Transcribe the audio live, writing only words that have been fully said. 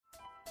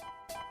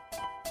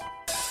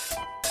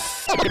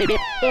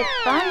It's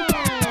fun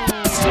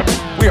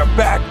time. We are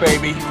back,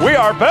 baby. We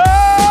are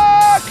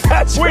back.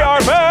 We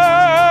are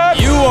back.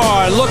 You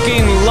are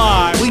looking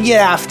live. We get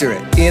after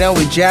it. You know,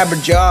 we jabber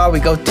jaw, we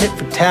go tit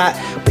for tat,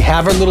 we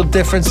have our little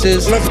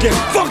differences. Let's get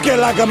funky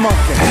like a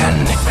monkey.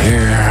 And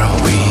here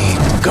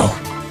we go.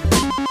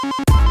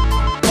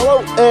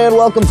 Hello and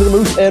welcome to the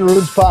Moose and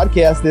Runes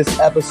podcast. This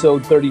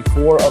episode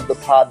 34 of the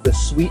pod, the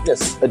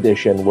Sweetness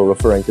edition. We're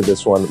referring to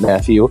this one,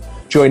 Matthew.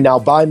 Joined now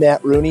by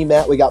Matt Rooney.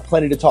 Matt, we got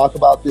plenty to talk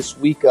about this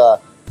week.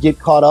 Get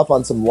caught up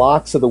on some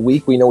locks of the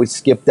week. We know we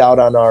skipped out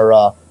on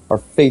our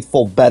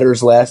faithful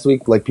bettors last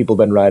week, like people have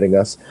been riding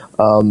us.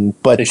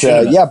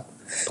 Yeah,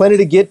 plenty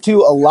to get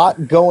to. A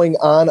lot going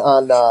on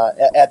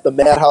at the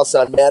Madhouse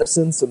on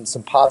Madison.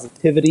 Some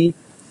positivity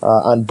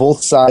on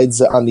both sides,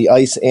 on the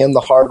ice and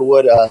the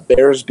hardwood.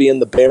 Bears being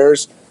the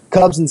Bears.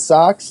 Cubs and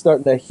Sox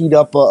starting to heat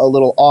up a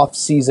little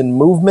off-season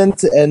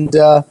movement. And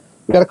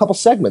we got a couple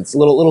segments, a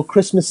little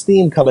Christmas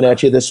theme coming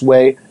at you this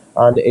way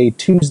on a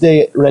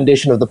Tuesday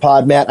rendition of the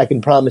pod. Matt, I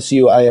can promise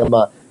you I am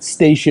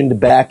stationed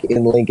back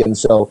in Lincoln,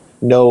 so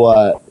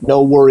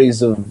no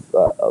worries of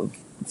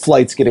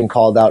flights getting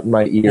called out in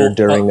my ear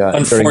during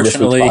this week's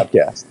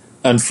podcast.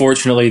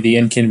 Unfortunately, the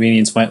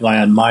inconvenience might lie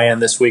on my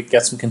end this week.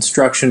 Got some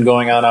construction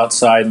going on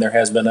outside, and there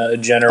has been a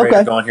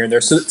generator going here and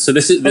there. So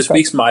this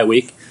week's my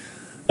week.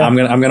 I'm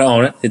gonna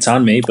own it. It's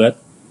on me,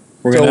 but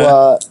we're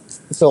gonna.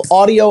 So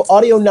audio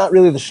not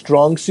really the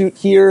strong suit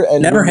here,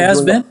 and never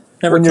has been.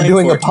 Never when you're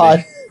doing a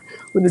pod.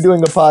 When you're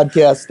doing a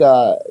podcast,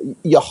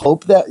 you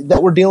hope that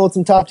we're dealing with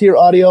some top-tier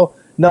audio.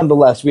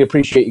 Nonetheless, we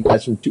appreciate you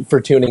guys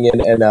for tuning in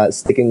and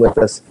sticking with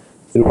us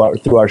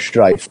through our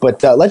strife.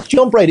 But let's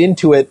jump right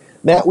into it.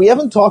 Matt, we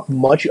haven't talked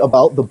much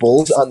about the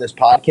Bulls on this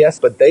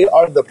podcast, but they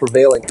are the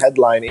prevailing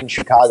headline in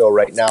Chicago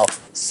right now.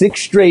 6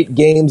 straight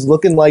games,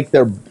 looking like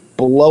they're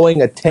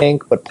blowing a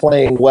tank, but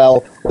playing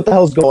well. What the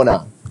hell's going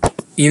on?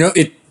 You know,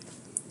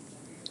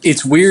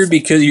 it's weird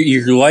because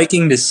you're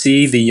liking to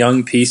see the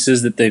young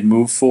pieces that they've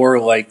moved for,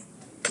 like,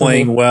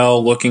 playing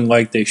well, looking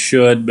like they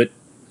should, but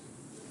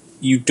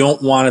you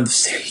didn't want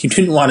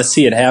to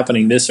see it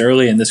happening this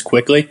early and this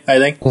quickly, I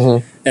think.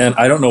 And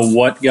I don't know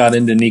what got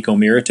into Niko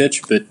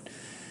Mirotic, but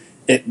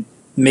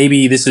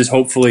maybe this is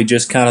hopefully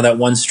just kind of that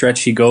one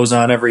stretch he goes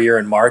on every year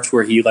in March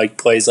where he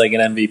plays like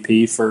an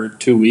MVP for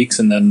 2 weeks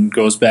and then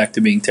goes back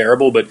to being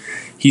terrible. But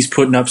he's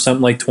putting up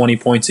something like 20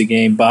 points a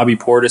game. Bobby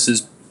Portis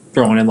is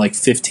throwing in like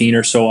 15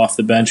 or so off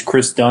the bench.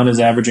 Chris Dunn is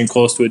averaging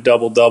close to a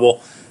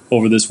double-double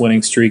over this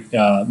winning streak.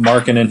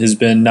 Markkanen has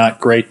been not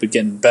great, but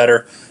getting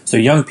better. So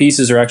young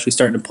pieces are actually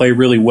starting to play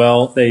really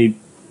well. They've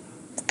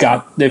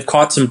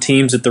caught some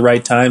teams at the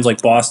right times,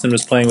 like Boston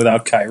was playing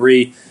without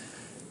Kyrie.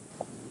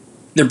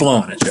 They're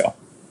blowing it, Joe.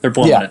 They're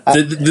blowing it.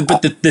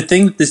 But the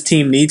thing that this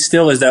team needs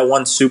still is that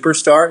one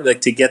superstar, like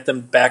to get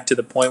them back to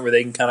the point where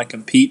they can kind of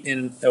compete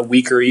in a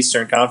weaker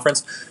Eastern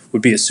Conference,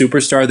 would be a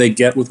superstar they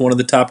get with one of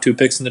the top 2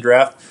 picks in the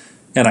draft.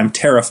 And I'm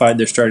terrified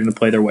they're starting to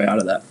play their way out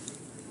of that.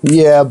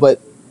 Yeah,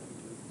 but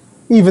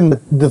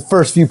even the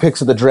first few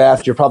picks of the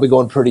draft, you're probably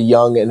going pretty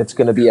young, and it's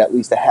going to be at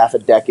least a half a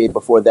decade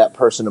before that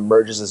person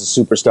emerges as a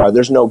superstar.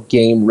 There's no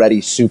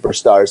game-ready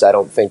superstars, I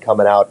don't think,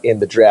 coming out in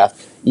the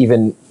draft.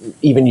 Even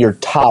your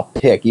top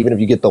pick, even if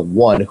you get the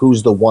one,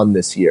 who's the one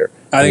this year?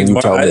 I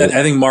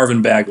think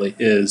Marvin Bagley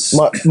is.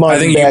 You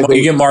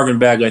get Marvin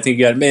Bagley. I think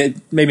you got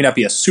maybe not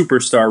be a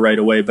superstar right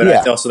away, but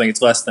I also think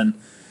it's less than.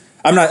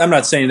 I'm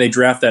not saying they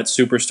draft that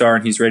superstar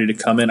and he's ready to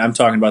come in. I'm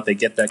talking about they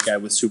get that guy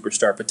with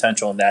superstar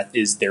potential, and that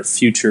is their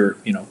future,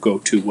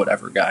 go-to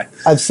whatever guy.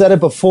 I've said it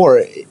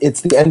before.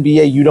 It's the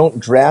NBA. You don't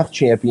draft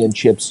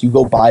championships. You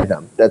go buy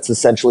them. That's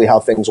essentially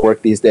how things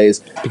work these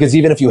days. Because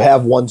even if you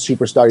have one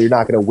superstar, you're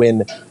not going to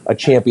win a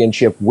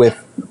championship with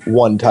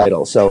one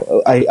title.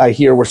 So I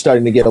hear we're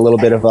starting to get a little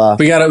bit of a...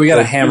 We got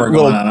a hammer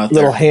going on out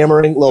there. Little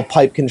hammering, little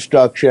pipe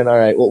construction. All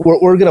right. Well,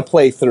 we're going to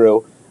play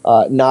through.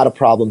 Not a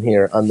problem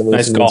here on the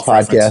Moose and Moose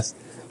podcast.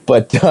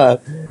 But,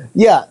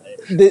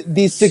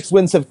 these 6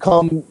 wins have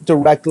come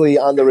directly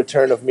on the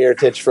return of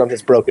Mirotic from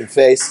his broken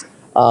face.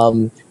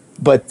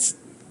 But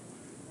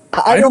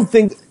I don't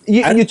think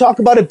you talk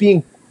about it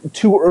being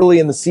too early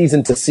in the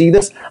season to see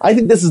this. I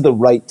think this is the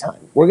right time.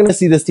 We're going to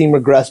see this team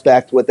regress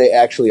back to what they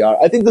actually are.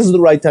 I think this is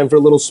the right time for a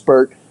little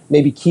spurt,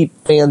 maybe keep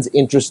fans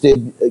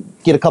interested,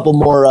 get a couple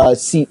more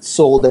seats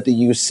sold at the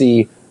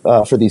UC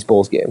for these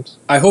Bulls games.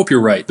 I hope you're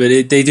right,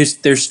 but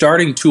they're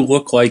starting to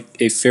look like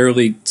a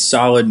fairly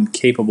solid and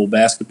capable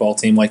basketball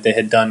team, like they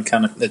had done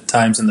kind of at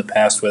times in the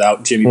past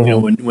without Jimmy.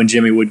 When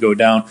Jimmy would go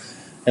down,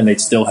 and they'd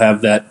still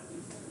have that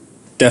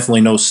definitely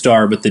no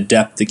star, but the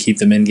depth to keep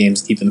them in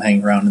games, keep them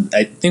hanging around. And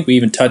I think we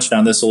even touched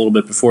on this a little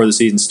bit before the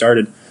season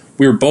started.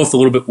 We were both a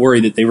little bit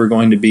worried that they were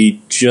going to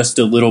be just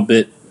a little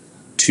bit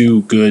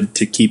too good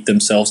to keep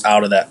themselves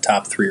out of that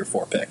top 3 or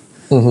 4 pick.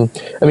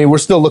 I mean, we're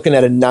still looking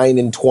at a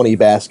 9-20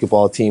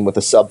 basketball team with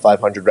a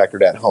sub-500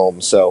 record at home.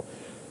 So,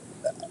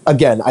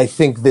 again, I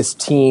think this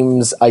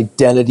team's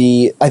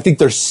identity, I think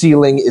their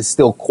ceiling is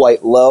still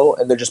quite low,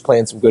 and they're just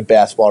playing some good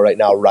basketball right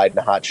now, riding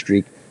a hot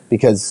streak.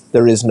 because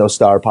there is no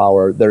star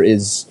power. There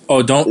is.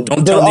 Oh, don't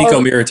tell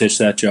Nico Mirotic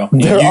that, Joe.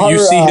 You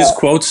see his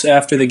quotes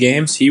after the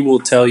games. He will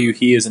tell you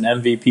he is an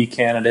MVP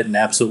candidate and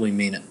absolutely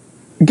mean it.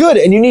 Good,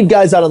 and you need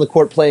guys out on the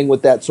court playing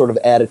with that sort of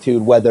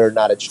attitude. Whether or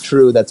not it's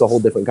true, that's a whole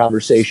different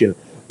conversation.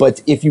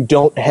 But if you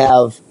don't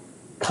have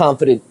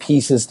confident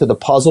pieces to the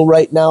puzzle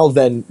right now,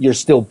 then you're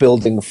still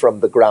building from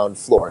the ground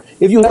floor.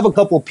 If you have a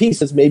couple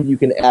pieces, maybe you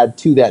can add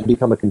to that and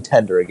become a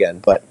contender again.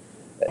 But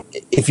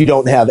if you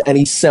don't have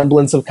any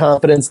semblance of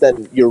confidence,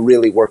 then you're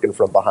really working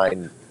from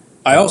behind.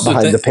 I also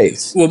behind think the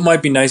pace. What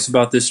might be nice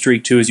about this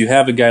streak too is you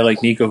have a guy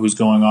like Nico who's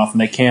going off, and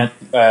they can't.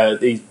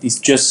 He's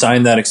just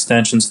signed that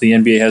extension, so the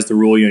NBA has the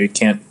rule you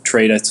can't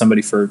trade at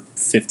somebody for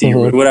 50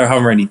 or whatever,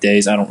 however many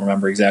days. I don't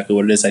remember exactly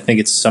what it is. I think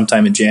it's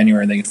sometime in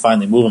January, and they can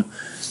finally move him.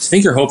 So I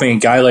think you're hoping a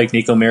guy like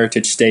Nico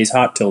Mirotic stays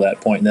hot till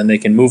that point, and then they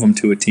can move him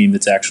to a team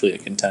that's actually a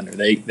contender.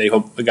 They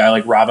hope a guy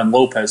like Robin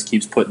Lopez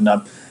keeps putting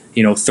up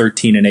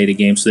 13 and 8 a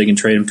game, so they can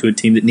trade him to a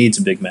team that needs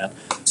a big man.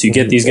 So you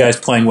get these guys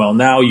playing well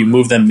now. You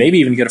move them, maybe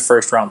even get a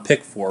first round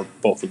pick for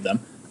both of them.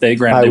 They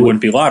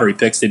wouldn't be lottery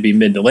picks; they'd be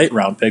mid to late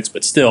round picks.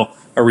 But still,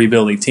 a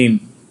rebuilding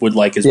team would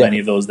like as many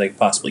of those they could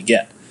possibly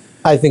get.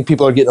 I think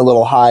people are getting a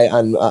little high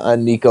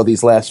on Nico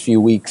these last few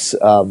weeks,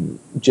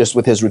 just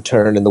with his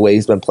return and the way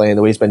he's been playing,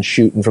 the way he's been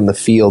shooting from the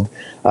field.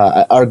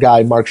 Our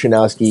guy Mark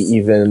Shanowski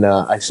even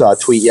I saw a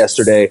tweet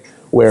yesterday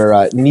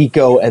where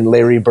Nico and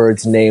Larry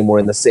Bird's name were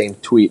in the same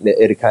tweet, and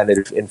it kind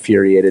of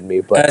infuriated me.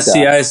 But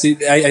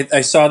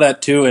I saw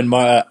that too, and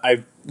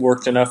I've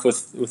worked enough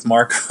with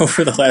Mark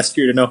over the last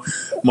year to know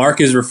Mark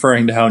is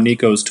referring to how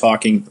Nico's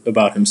talking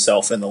about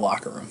himself in the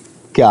locker room.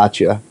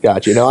 Gotcha.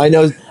 No,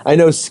 I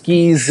know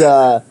Ski's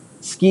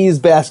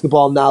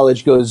basketball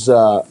knowledge goes.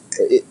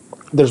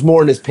 There's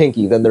more in his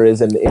pinky than there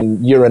is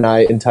in your and I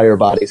entire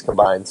bodies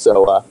combined.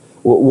 So.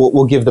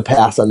 We'll give the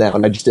pass on that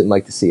one. I just didn't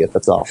like to see it.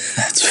 That's all.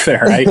 That's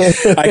fair. I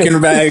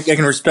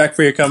can respect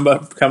where you're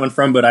coming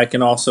from, but I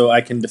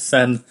can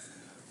defend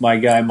my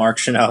guy Mark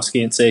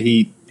Shanowski and say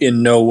he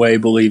in no way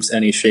believes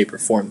any shape or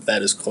form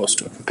that is close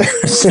to a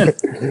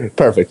comparison.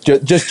 Perfect.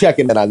 Just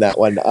checking in on that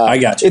one. I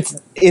got you.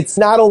 It's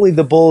not only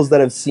the Bulls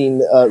that have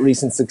seen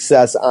recent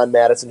success on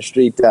Madison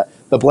Street. The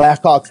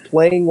Blackhawks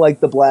playing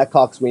like the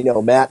Blackhawks we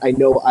know. Matt, I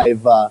know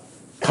I've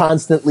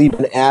constantly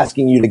been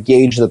asking you to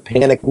gauge the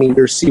panic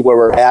meter, see where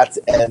we're at,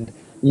 and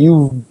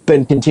you've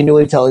been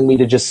continually telling me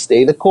to just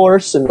stay the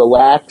course and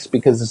relax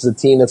because this is a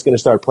team that's going to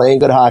start playing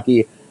good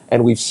hockey,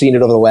 and we've seen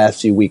it over the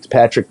last few weeks.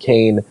 Patrick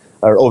Kane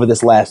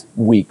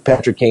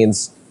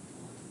Kane's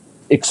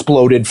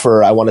exploded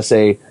for, I want to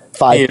say,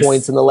 5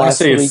 points in the last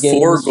 3 games.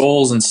 4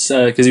 goals,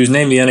 because he was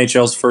named the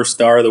NHL's first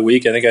star of the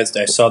week. I think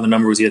I saw the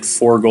number was he had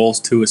 4 goals,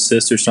 2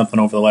 assists or something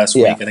over the last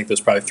week. I think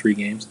those probably 3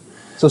 games.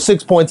 So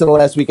 6 points in the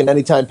last week, and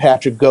anytime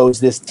Patrick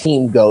goes, this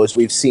team goes.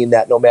 We've seen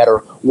that no matter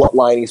what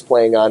line he's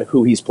playing on,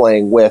 who he's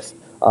playing with.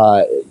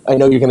 I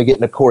know you're going to get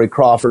into Corey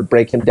Crawford,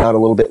 break him down a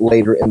little bit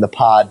later in the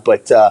pod,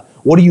 but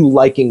what are you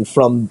liking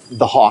from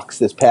the Hawks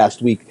this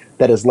past week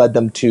that has led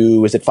them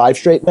to, is it 5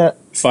 straight, Matt?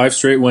 5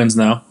 straight wins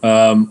now,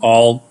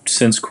 all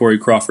since Corey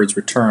Crawford's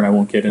return. I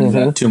won't get into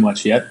that too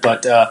much yet,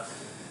 but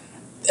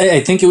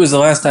I think it was the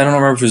last. I don't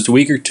remember if it was a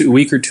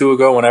week or two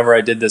ago. Whenever I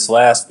did this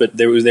last, but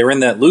they were in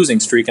that losing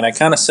streak, and I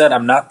kind of said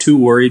I'm not too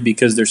worried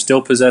because they're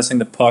still possessing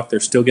the puck. They're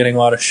still getting a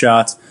lot of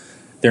shots.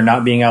 They're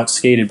not being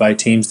outskated by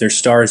teams. Their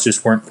stars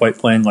just weren't quite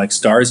playing like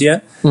stars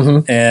yet.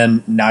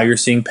 And now you're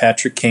seeing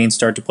Patrick Kane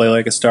start to play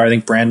like a star. I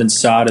think Brandon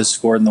Saad has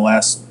scored in the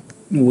last.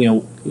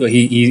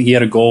 He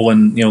had a goal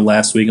in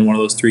last week in one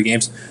of those 3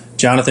 games.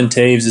 Jonathan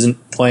Taves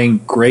isn't playing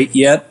great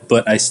yet,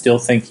 but I still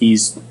think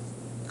he's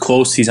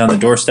close. He's on the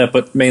doorstep,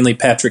 but mainly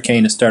Patrick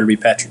Kane has started to be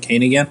Patrick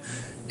Kane again,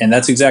 and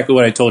that's exactly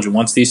what I told you.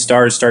 Once these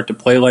stars start to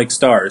play like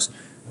stars,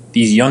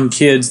 these young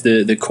kids,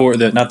 the core,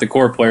 not the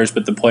core players,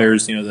 but the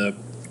players,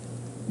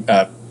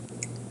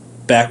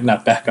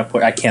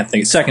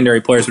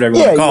 secondary players, whatever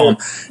you want to call them.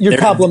 You're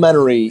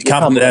complimentary.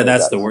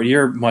 That's the word.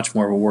 You're much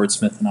more of a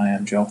wordsmith than I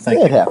am, Joe. Thank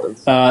you. It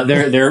happens.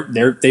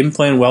 They've been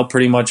playing well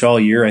pretty much all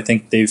year. I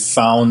think they've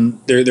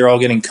found they're all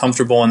getting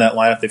comfortable in that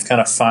lineup. They've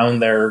kind of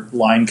found their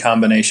line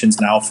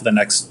combinations now for the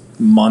next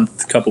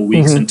couple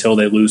weeks until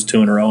they lose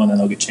 2 in a row, and then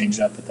they'll get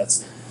changed up. But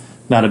that's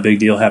not a big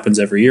deal. Happens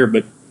every year.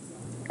 But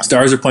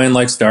stars are playing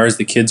like stars.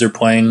 The kids are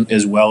playing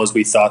as well as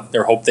we thought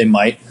or hoped they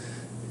might.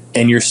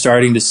 And you're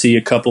starting to see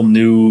a couple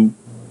new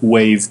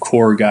wave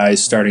core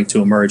guys starting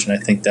to emerge, and I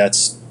think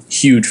that's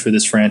huge for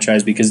this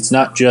franchise because it's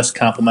not just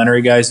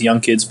complimentary guys,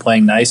 young kids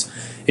playing nice.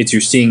 It's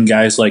you're seeing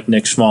guys like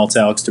Nick Schmaltz,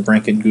 Alex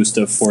DeBrincat,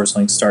 Gustav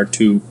Forsling start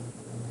to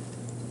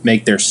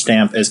make their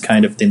stamp as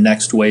kind of the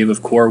next wave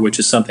of core, which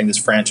is something this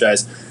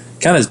franchise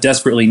kind of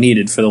desperately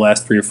needed for the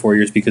last 3 or 4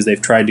 years because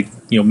they've tried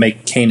to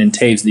make Kane and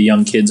Taves the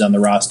young kids on the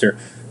roster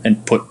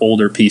and put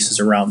older pieces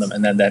around them,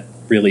 and then that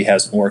really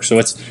hasn't worked.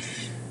 So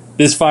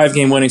this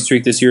 5-game winning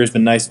streak this year has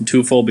been nice and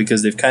twofold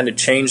because they've kind of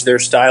changed their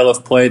style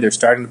of play. They're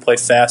starting to play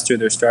faster.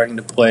 They're starting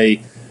to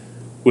play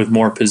with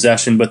more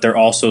possession, but they're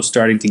also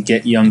starting to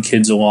get young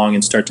kids along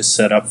and start to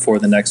set up for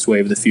the next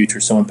wave of the future.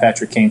 So when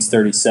Patrick Kane's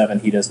 37,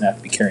 he doesn't have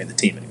to be carrying the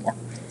team anymore.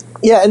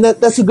 Yeah, and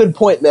that's a good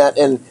point, Matt.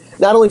 And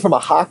not only from a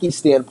hockey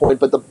standpoint,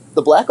 but the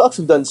Blackhawks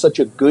have done such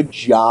a good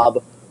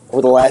job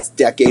over the last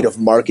decade of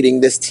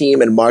marketing this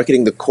team and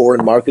marketing the core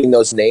and marketing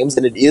those names.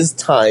 And it is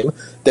time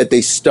that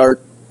they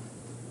start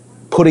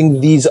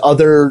putting these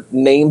other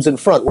names in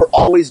front. We're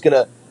always going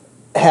to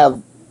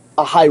have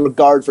a high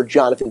regard for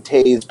Jonathan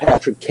Toews,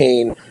 Patrick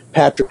Kane,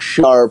 Patrick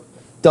Sharp,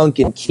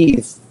 Duncan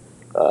Keith,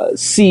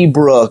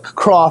 Seabrook,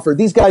 Crawford.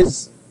 These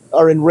guys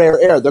are in rare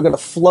air. They're going to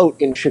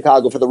float in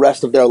Chicago for the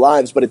rest of their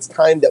lives, but it's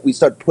time that we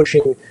start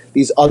pushing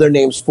these other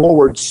names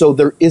forward so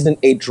there isn't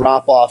a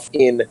drop-off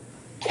in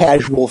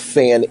casual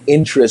fan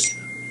interest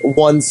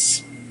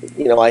once,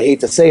 I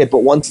hate to say it, but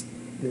once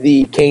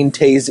the Kane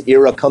Toews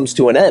era comes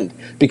to an end,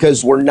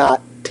 because we're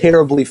not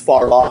terribly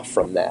far off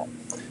from that.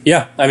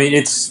 Yeah, I mean,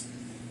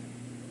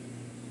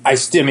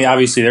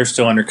 obviously they're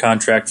still under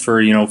contract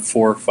for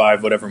 4 or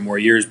 5 whatever more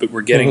years, but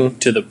we're getting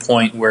to the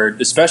point where,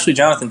 especially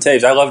Jonathan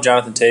Toews. I love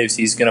Jonathan Toews.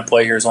 He's going to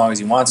play here as long as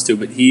he wants to,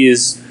 but he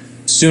is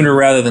sooner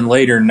rather than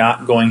later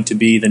not going to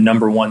be the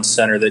number one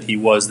center that he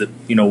was that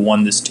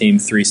won this team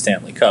 3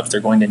 Stanley Cups.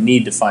 They're going to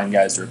need to find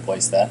guys to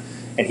replace that,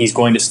 and he's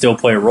going to still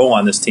play a role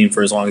on this team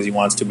for as long as he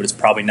wants to, but it's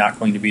probably not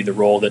going to be the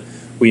role that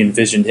we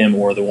envisioned him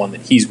or the one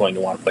that he's going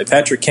to want to play.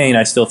 Patrick Kane,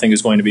 I still think,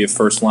 is going to be a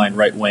first-line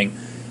right wing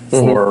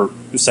for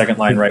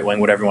second-line right wing,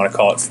 whatever you want to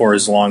call it, for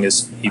as long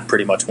as he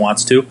pretty much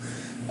wants to.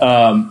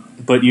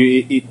 But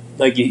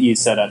like you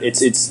said,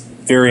 it's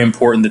very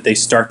important that they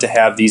start to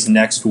have these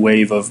next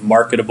wave of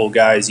marketable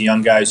guys,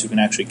 young guys who can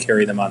actually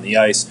carry them on the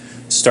ice,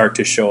 start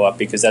to show up,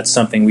 because that's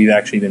something we've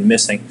actually been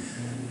missing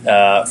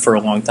for a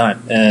long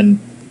time. And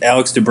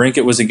Alex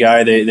DeBrincat was a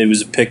guy, there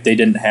was a pick they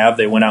didn't have.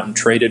 They went out and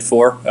traded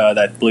for.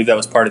 I believe that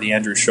was part of the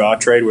Andrew Shaw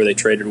trade where they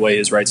traded away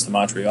his rights to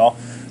Montreal.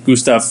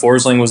 Gustav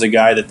Forsling was a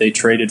guy that they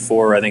traded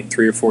for, I think,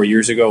 3 or 4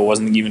 years ago. It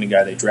wasn't even a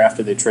guy they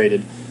drafted. They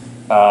traded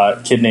a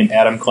kid named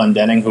Adam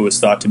Clendenning, who was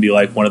thought to be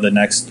like one of the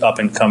next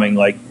up-and-coming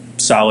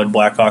solid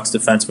Blackhawks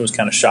defensemen. Was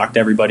kind of shocked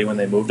everybody when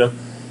they moved him.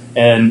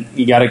 And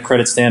you got to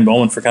credit Stan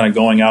Bowman for kind of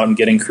going out and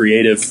getting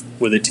creative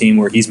with a team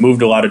where he's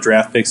moved a lot of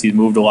draft picks, he's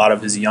moved a lot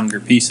of his younger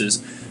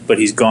pieces, but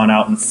he's gone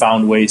out and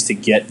found ways to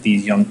get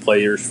these young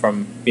players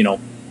from,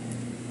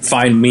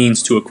 find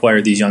means to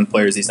acquire these young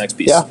players, these next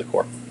pieces of the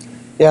core.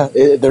 Yeah,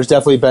 there's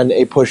definitely been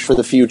a push for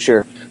the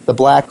future. The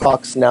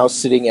Blackhawks now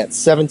sitting at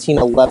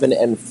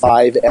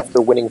 17-11-5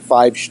 after winning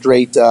 5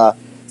 straight,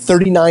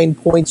 39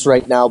 points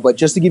right now. But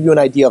just to give you an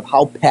idea of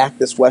how packed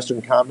this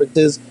Western Conference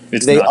is,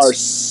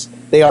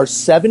 they are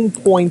 7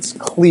 points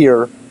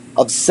clear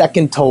of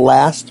second to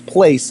last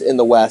place in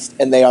the West,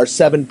 and they are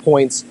 7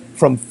 points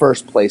from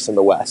first place in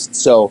the West.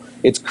 So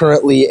it's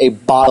currently a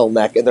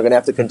bottleneck, and they're going to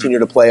have to continue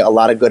to play a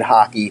lot of good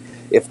hockey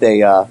if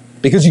they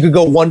because you could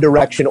go one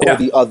direction or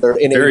the other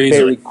in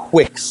very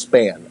quick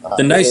span.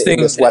 The nice thing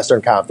in this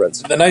Western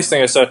Conference. The nice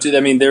thing I saw too, I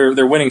mean,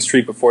 their winning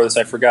streak before this,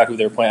 I forgot who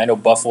they were playing. I know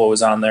Buffalo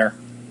was on there,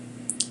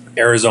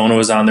 Arizona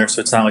was on there,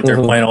 so it's not like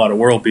they're playing a lot of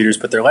world beaters.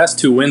 But their last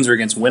 2 wins are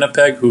against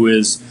Winnipeg, who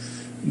is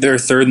they're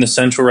third in the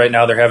Central right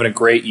now. They're having a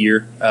great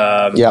year.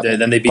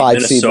 Then they beat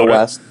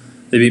Minnesota.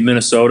 They beat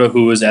Minnesota,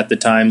 who was at the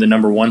time the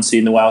number 1 seed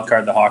in the wild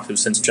card. The Hawks have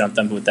since jumped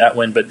them with that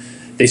win, but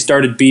they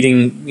started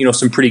beating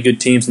some pretty good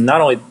teams, and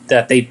not only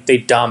that, they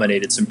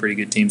dominated some pretty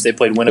good teams. They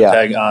played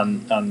Winnipeg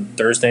on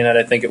Thursday night,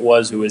 I think it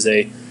was, who is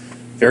a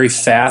very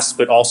fast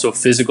but also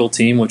physical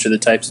team, which are the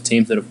types of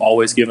teams that have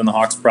always given the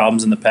Hawks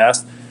problems in the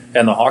past.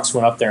 And the Hawks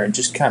went up there and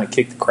just kind of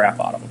kicked the crap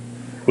out of them,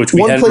 which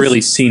we hadn't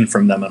really seen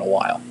from them in a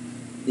while.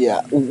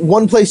 Yeah,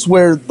 one place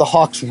where the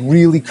Hawks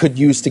really could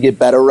use to get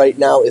better right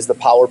now is the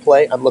power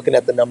play. I'm looking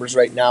at the numbers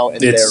right now,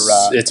 and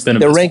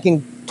they're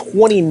ranking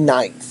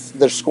 29th.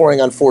 They're scoring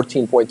on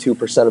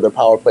 14.2% of their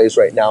power plays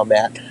right now,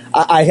 Matt.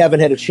 I haven't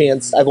had a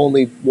chance. I've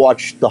only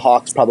watched the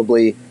Hawks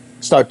probably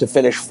start to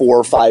finish 4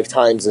 or 5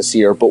 times this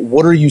year. But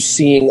what are you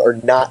seeing or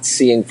not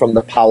seeing from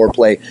the power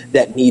play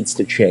that needs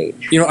to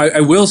change? I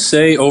will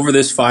say over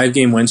this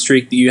 5-game win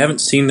streak that you haven't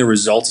seen the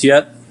results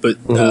yet. But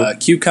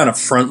Q kind of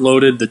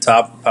front-loaded the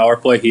top power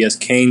play. He has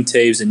Kane,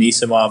 Toews, and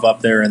Anisimov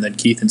up there, and then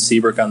Keith and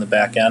Seabrook on the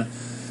back end.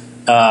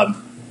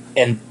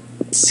 And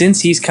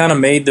since he's kind of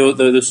made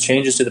those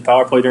changes to the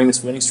power play during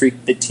this winning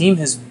streak,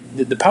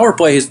 the power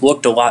play has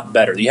looked a lot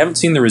better. You haven't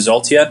seen the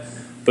results yet,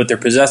 but they're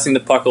possessing the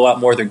puck a lot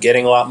more. They're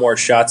getting a lot more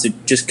shots. They're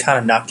just kind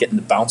of not getting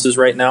the bounces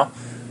right now,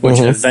 which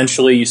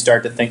eventually you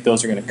start to think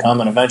those are going to come,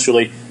 and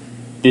eventually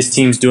this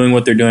team's doing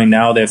what they're doing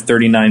now. They have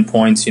 39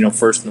 points,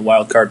 first in the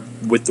wild card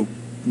with the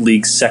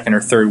league's second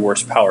or third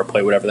worst power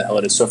play, whatever the hell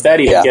it is. So if that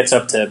even gets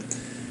up to,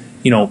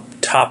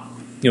 top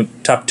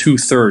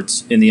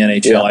 2/3 in the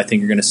NHL, I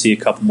think you're going to see a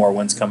couple more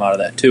wins come out of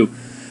that too.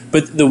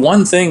 But the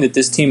one thing that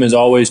this team is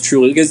always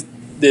truly, because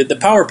the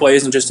power play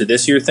isn't just a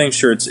this year thing.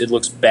 Sure, it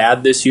looks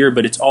bad this year,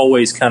 but it's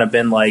always kind of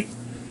been like,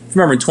 if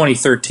you remember in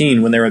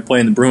 2013 when they were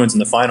playing the Bruins in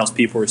the finals,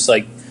 people were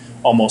like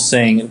almost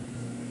saying,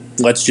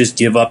 let's just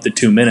give up the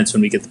 2 minutes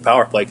when we get the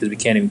power play because we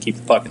can't even keep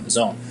the puck in the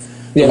zone.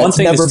 Yeah, it's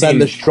never been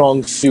the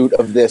strong suit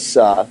of this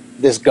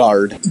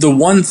guard. The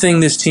one thing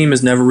this team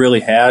has never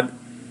really had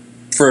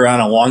for on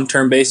a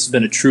long-term basis,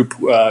 been a true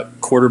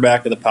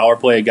quarterback of the power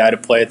play, a guy to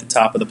play at the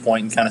top of the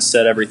point and kind of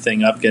set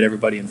everything up, get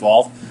everybody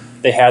involved.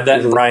 They had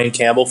that in Brian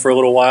Campbell for a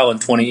little while in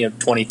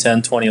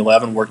 2010,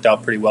 2011, worked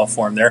out pretty well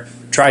for him there.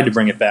 Tried to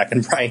bring it back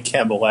in Brian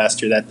Campbell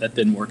last year. That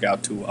didn't work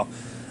out too well.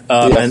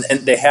 And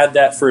they had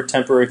that for a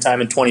temporary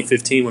time in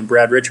 2015 when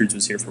Brad Richards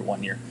was here for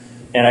 1 year.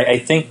 And I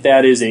think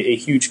that is a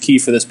huge key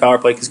for this power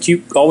play because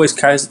Q always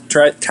tries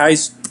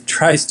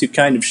to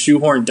kind of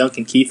shoehorn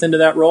Duncan Keith into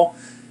that role.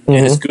 Mm-hmm.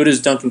 And as good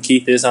as Duncan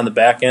Keith is on the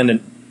back end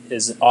and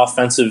is an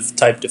offensive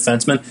type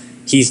defenseman,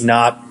 he's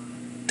not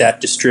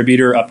that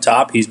distributor up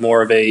top. He's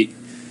more of a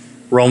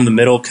roam the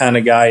middle kind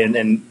of guy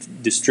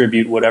and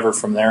distribute whatever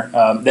from there.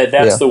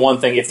 That's the one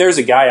thing. If there's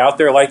a guy out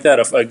there like that,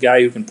 a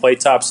guy who can play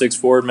top six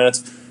forward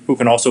minutes, who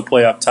can also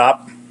play up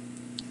top,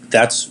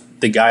 that's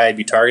the guy I'd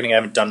be targeting. I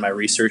haven't done my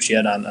research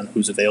yet on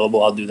who's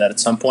available. I'll do that at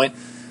some point.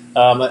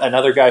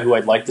 Another guy who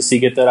I'd like to see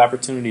get that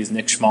opportunity is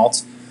Nick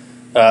Schmaltz.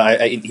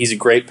 He's a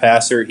great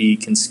passer. He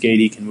can skate.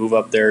 He can move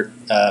up there,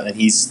 and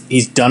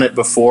he's done it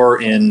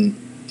before in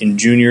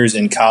juniors,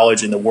 in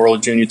college, in the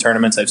World Junior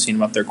tournaments. I've seen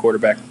him up there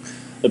quarterback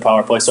the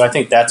power play. So I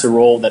think that's a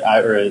role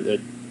or a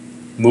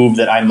move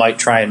that I might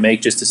try and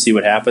make just to see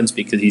what happens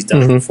because he's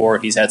done it before.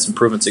 He's had some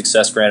proven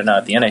success, granted not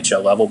at the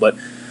NHL level, but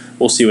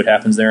we'll see what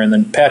happens there. And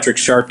then Patrick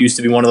Sharp used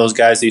to be one of those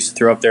guys they used to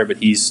throw up there, but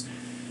he's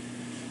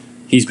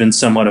been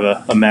somewhat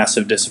of a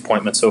massive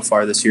disappointment so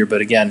far this year. But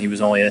again, he was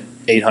only an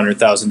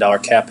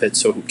 $800,000 cap hit,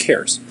 so who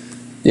cares?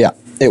 Yeah,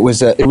 it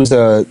was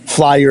a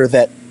flyer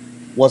that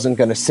wasn't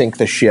going to sink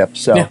the ship.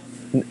 So,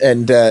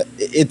 and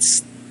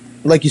it's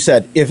like you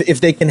said, if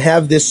they can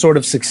have this sort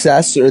of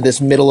success or this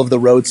middle of the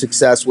road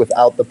success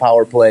without the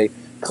power play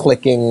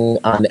clicking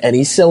on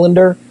any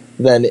cylinder,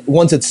 then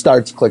once it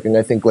starts clicking,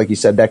 I think, like you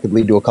said, that could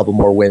lead to a couple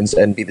more wins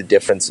and be the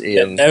difference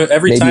in.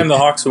 Every time the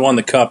Hawks have won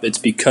the Cup, it's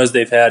because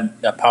they've had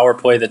a power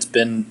play that's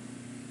been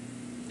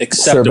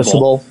acceptable.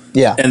 Serviceable.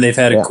 Yeah. And they've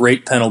had a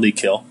great penalty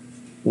kill.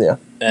 Yeah.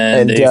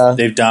 And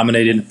they've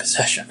dominated in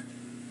possession.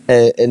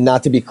 And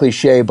not to be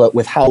cliche, but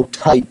with how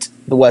tight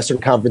the Western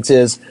Conference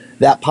is,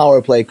 that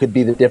power play could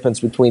be the difference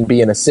between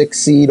being a 6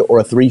 seed or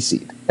a 3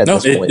 seed at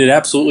this point. It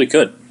absolutely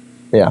could.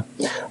 Yeah.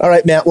 All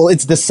right, Matt. Well,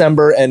 it's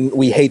December, and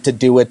we hate to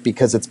do it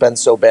because it's been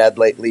so bad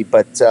lately,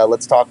 but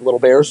let's talk a little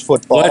Bears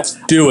football. Let's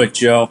do it,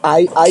 Joe.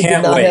 I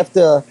did not have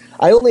to.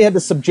 I only had to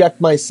subject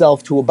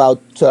myself to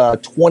about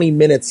 20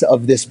 minutes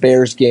of this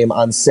Bears game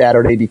on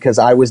Saturday because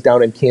I was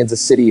down in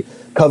Kansas City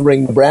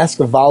covering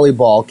Nebraska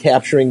volleyball,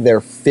 capturing their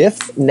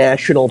 5th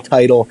national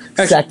title,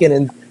 second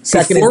in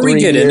 3 Before we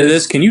get years. Into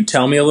this, can you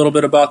tell me a little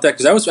bit about that?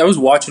 Because I was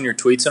watching your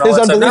tweets and all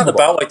that stuff. Not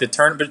about like the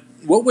tournament,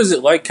 but what was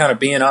it like kind of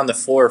being on the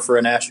floor for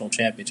a national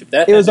championship?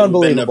 That it was had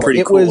unbelievable. Been a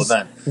pretty cool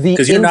event.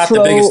 Because you're not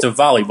the biggest of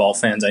volleyball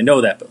fans. I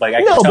know that, but like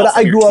I can tell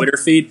from your Twitter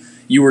feed,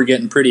 you were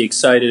getting pretty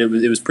excited.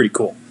 It was pretty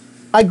cool.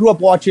 I grew up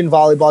watching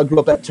volleyball. I grew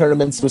up at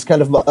tournaments. It was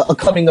kind of a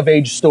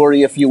coming-of-age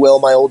story, if you will.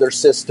 My older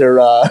sister,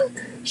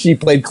 she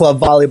played club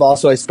volleyball,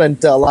 so I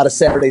spent a lot of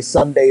Saturdays,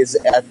 Sundays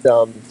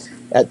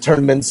at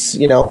tournaments,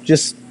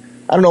 just,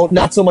 I don't know,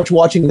 not so much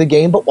watching the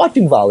game, but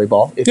watching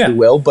volleyball, if you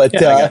will. But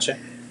I gotcha.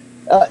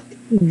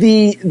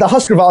 The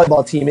Husker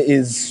volleyball team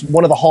is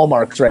one of the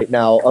hallmarks right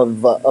now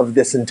of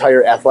this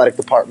entire athletic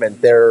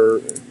department.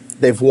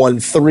 They've won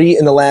 3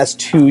 in the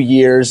last 2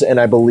 years, and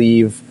I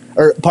believe...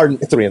 3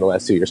 in the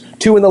last 2 years.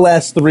 2 in the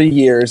last 3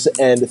 years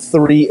and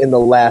 3 in the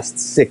last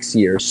 6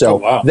 years.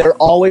 So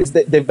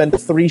they've been to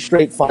 3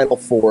 straight Final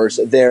Fours.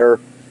 They're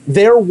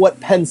what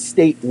Penn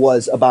State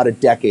was about a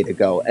decade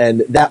ago,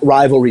 and that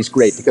rivalry's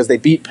great because they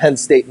beat Penn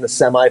State in the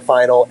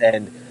semifinal,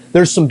 and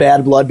there's some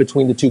bad blood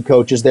between the two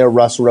coaches there,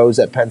 Russ Rose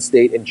at Penn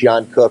State and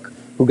John Cook,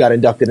 who got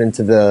inducted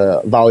into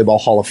the Volleyball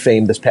Hall of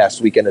Fame this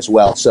past weekend as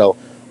well. So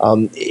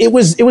it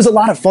was a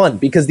lot of fun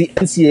because the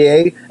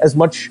NCAA, as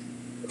much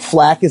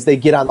flack as they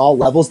get on all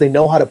levels, they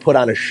know how to put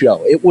on a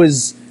show. It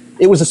was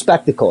a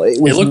spectacle. It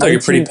looked like a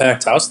pretty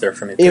packed house there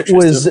for me. It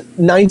was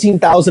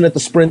 19,000 at the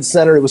Sprint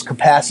Center. It was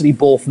capacity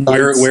both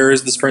nights. Where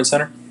is the Sprint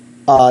Center?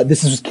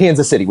 This is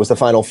Kansas City. Was the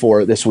Final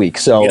Four this week.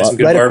 So you got some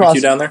good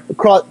barbecue down there.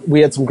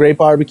 We had some great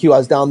barbecue. I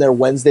was down there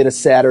Wednesday to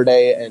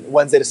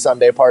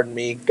Sunday. Pardon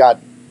me.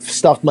 Got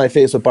stuffed my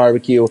face with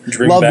barbecue.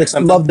 Love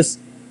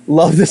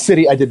the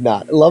city. I did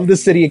not love the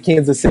city of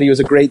Kansas City. It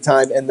was a great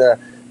time, and the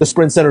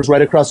Sprint Center is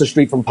right across the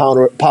street from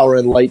Power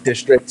and Light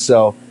District,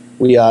 so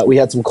we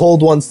had some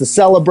cold ones to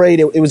celebrate.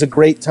 It was a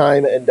great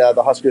time, and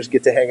the Huskers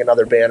get to hang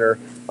another banner.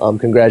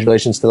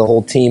 Congratulations to the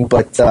whole team.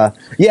 But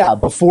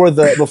before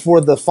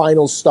the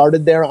finals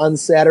started there on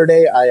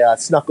Saturday, I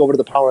snuck over to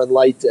the Power and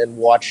Light and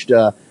watched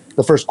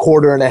the first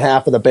quarter and a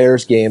half of the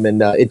Bears game,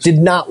 and it did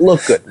not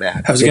look good,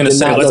 Matt. I was going to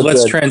say,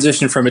 let's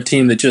transition from a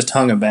team that just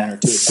hung a banner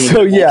to a team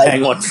that won't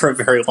hang one for a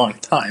very long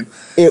time.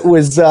 It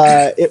was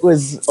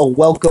a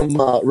welcome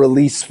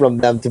release from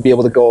them to be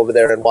able to go over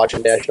there and watch a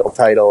national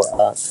title.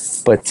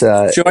 But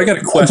Joe, I got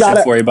a question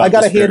for you about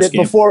this Bears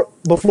game.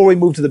 Before we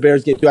move to the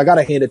Bears game, I got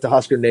to hand it to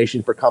Husker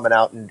Nation for coming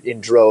out in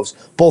droves.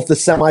 Both the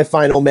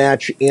semifinal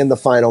match and the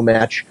final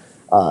match.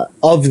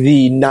 Of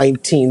the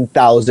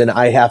 19,000,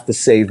 I have to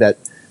say that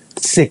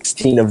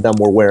 16 of them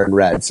were wearing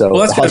red. So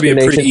Well, that's going to be a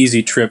Husker pretty Nation-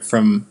 easy trip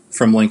from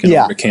Lincoln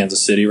Yeah. over to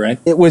Kansas City, right?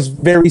 It was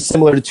very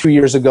similar to 2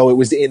 years ago. It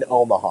was in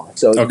Omaha.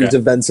 So Okay. these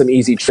have been some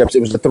easy trips.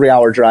 It was a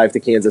 3-hour drive to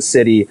Kansas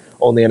City,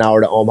 only an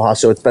hour to Omaha.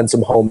 So it's been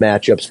some home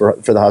matchups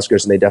for the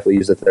Huskers, and they definitely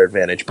use it to their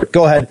advantage. But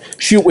go ahead,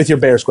 shoot with your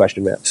Bears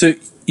question, Matt. So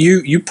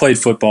you played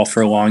football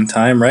for a long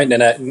time, right?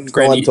 And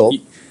Grant, I'm told.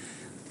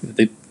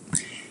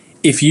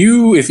 if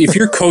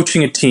you're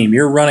coaching a team,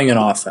 you're running an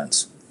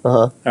offense,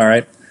 all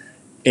right,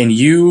 and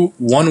you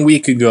 1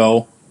 week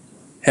ago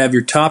have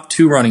your top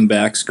 2 running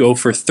backs go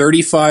for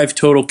 35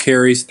 total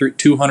carries,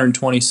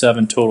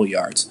 227 total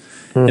yards.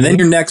 And then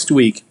your next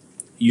week,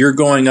 you're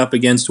going up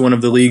against one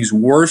of the league's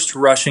worst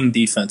rushing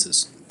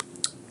defenses.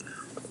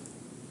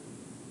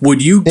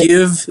 Would you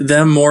give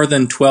them more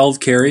than 12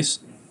 carries?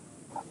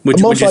 Would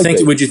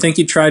you think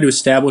he'd try to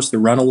establish the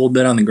run a little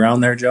bit on the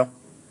ground there, Joe?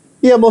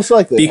 Yeah, most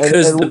likely.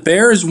 Because the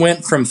Bears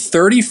went from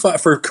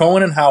 35 for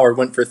Cohen and Howard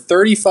went for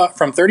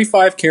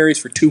 35 carries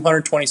for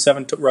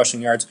 227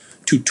 rushing yards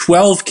to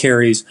 12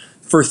 carries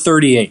for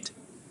 38.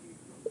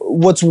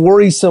 What's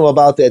worrisome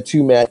about that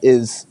too, Matt,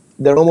 is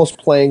they're almost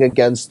playing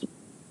against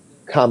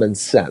common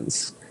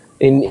sense.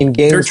 In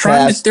games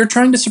They're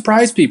trying to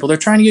surprise people. They're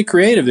trying to get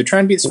creative. They're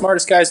trying to be the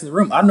smartest guys in the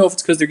room. I don't know if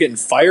it's because they're getting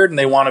fired and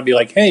they want to be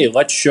like, hey,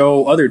 let's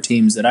show other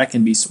teams that I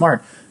can be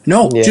smart.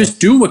 No,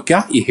 just do what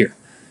got you here.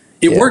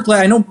 It worked.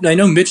 I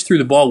know Mitch threw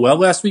the ball well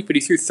last week, but he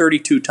threw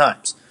 32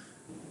 times.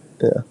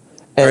 Yeah.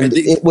 And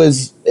it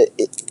was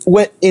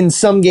in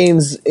some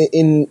games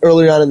in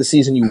earlier on in the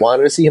season, you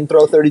wanted to see him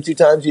throw 32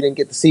 times. You didn't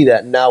get to see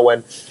that. And now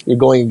when you're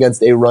going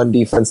against a run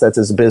defense that's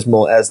as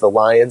abysmal as the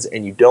Lions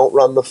and you don't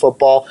run the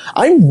football,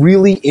 I'm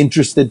really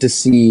interested to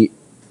see,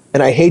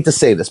 and I hate to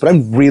say this, but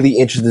I'm really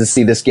interested to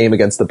see this game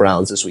against the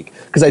Browns this week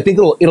because I think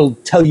it'll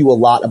tell you a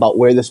lot about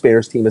where this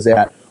Bears team is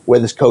at, where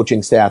this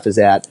coaching staff is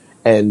at,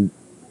 and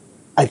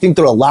I think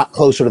they're a lot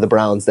closer to the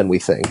Browns than we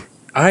think.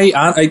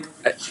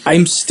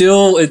 I'm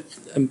still.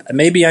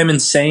 Maybe I'm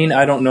insane.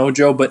 I don't know,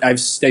 Joe, but I've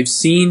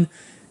seen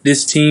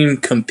this team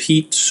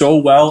compete so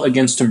well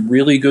against some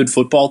really good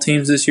football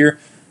teams this year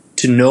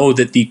to know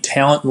that the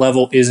talent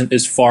level isn't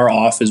as far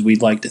off as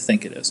we'd like to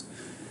think it is.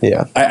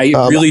 Yeah, I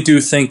really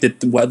do think that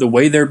the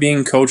way they're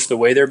being coached, the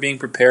way they're being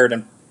prepared,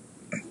 and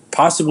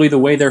possibly the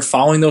way they're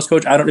following those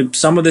coaches. I don't know.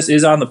 Some of this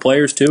is on the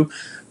players too,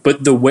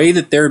 but the way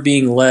that they're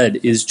being led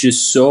is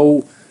just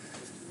so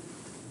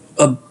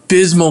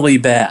abysmally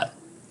bad.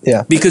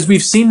 Yeah. Because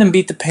we've seen them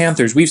beat the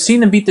Panthers. We've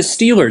seen them beat the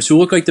Steelers, who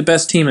look like the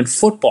best team in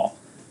football.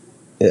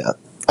 Yeah.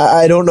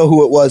 I don't know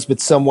who it was, but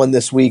someone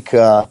this week,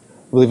 I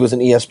believe it was an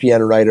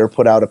ESPN writer,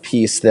 put out a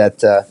piece that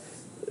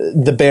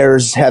the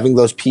Bears having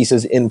those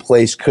pieces in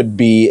place could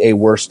be a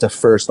worst to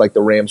first like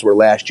the Rams were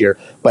last year,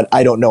 but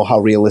I don't know how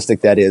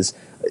realistic that is.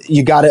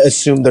 You got to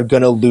assume they're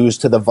going to lose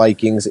to the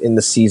Vikings in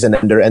the season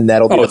ender, and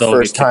that'll be the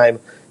first time.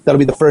 That'll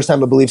be the first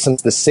time, I believe,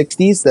 since the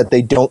 60s that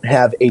they don't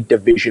have a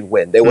division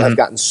win. They will have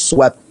gotten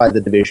swept by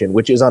the division,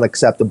 which is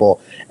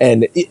unacceptable.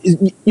 And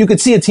you could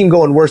see a team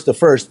going worst to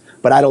first,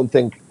 but I don't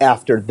think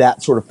after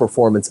that sort of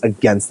performance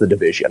against the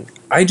division.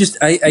 Because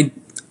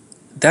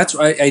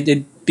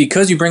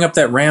you bring up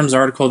that Rams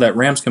article, that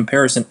Rams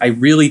comparison, I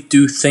really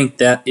do think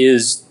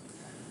that's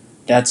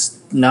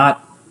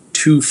not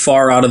too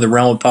far out of the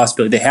realm of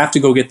possibility. They have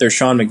to go get their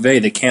Sean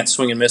McVay. They can't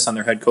swing and miss on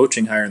their head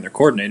coaching hire and their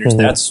coordinators.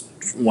 That's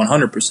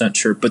 100%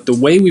 sure. But the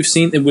way we've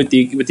seen, with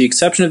the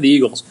exception of the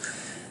Eagles,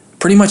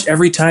 pretty much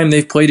every time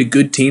they've played a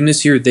good team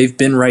this year, they've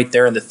been right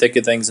there in the thick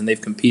of things and they've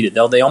competed.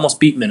 They almost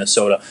beat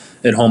Minnesota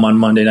at home on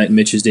Monday night in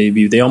Mitch's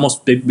debut. They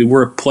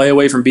were a play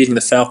away from beating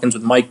the Falcons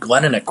with Mike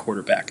Glennon at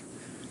quarterback.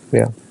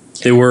 Yeah.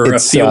 They were a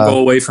field goal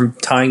away from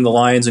tying the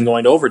Lions and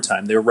going to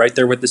overtime. They were right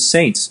there with the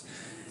Saints.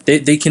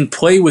 They can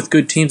play with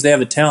good teams. They have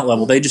the talent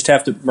level. They just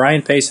have to.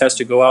 Ryan Pace has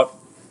to go out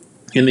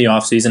in the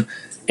offseason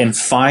and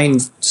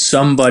find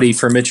somebody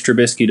for Mitch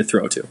Trubisky to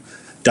throw to.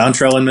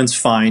 Dontrell Inman's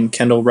fine.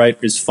 Kendall Wright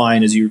is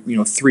fine as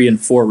 3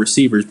 and 4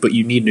 receivers, but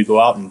you need to go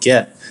out and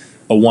get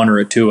a 1 or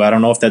a 2. I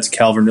don't know if that's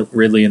Calvin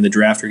Ridley in the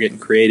draft or getting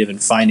creative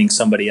and finding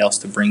somebody else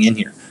to bring in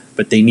here,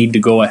 but they need to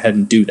go ahead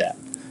and do that.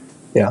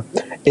 Yeah,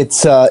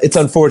 it's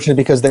unfortunate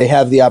because they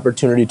have the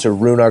opportunity to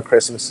ruin our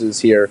Christmases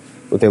here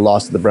with a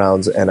loss to the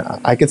Browns, and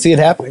I could see it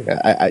happening.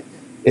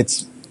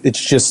 It's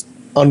just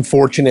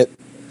unfortunate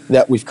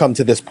that we've come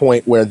to this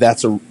point where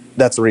that's a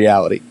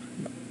reality.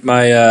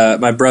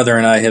 My brother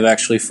and I have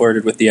actually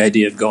flirted with the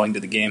idea of going to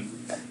the game.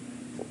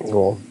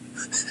 Well,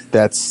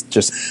 that's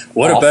just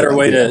what a better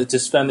way to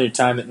spend your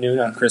time at noon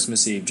on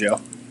Christmas Eve,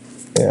 Joe.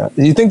 Yeah.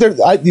 Do you think there's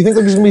going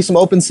to be some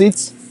open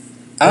seats?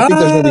 I think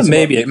there's going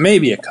to be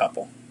maybe a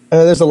couple.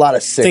 There's a lot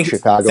of sick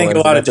Chicagoans. Think a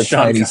lot of the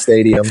tiny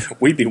stadium.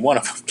 We'd be one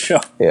of them, Joe.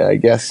 Yeah, I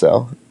guess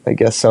so,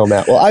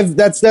 Matt. Well,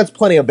 that's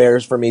plenty of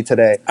Bears for me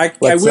today. I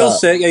will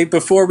say,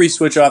 before we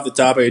switch off the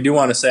topic, I do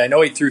want to say, I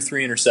know he threw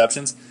 3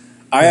 interceptions.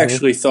 I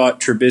actually thought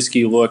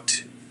Trubisky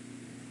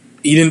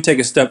he didn't take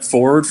a step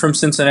forward from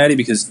Cincinnati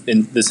because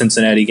in the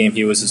Cincinnati game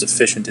he was as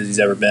efficient as he's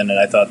ever been, and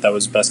I thought that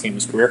was the best game of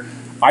his career.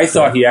 I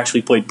thought he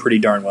actually played pretty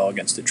darn well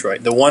against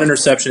Detroit. The 1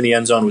 interception in the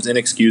end zone was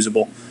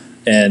inexcusable.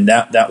 and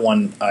that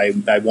one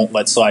I won't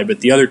let slide.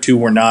 But the other two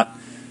were not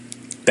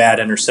bad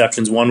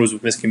interceptions. One was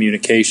with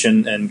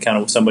miscommunication and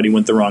kind of somebody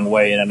went the wrong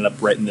way and ended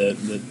up right in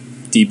the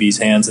DB's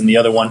hands. And the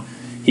other one,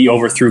 he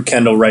overthrew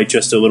Kendall Wright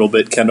just a little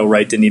bit. Kendall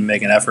Wright didn't even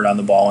make an effort on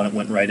the ball, and it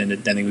went right into,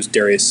 I think it was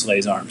Darius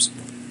Slay's arms.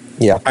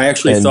 Yeah, I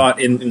actually thought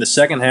in the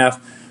second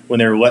half when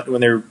they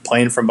were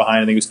playing from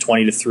behind, I think it was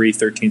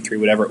 20-3, 13-3,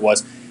 whatever it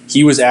was.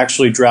 He was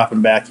actually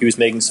dropping back. He was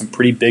making some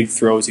pretty big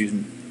throws. He was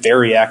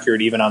very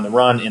accurate even on the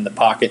run in the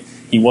pocket.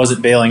 He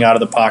wasn't bailing out of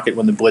the pocket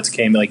when the blitz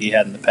came like he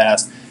had in the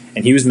past.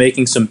 And he was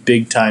making some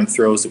big-time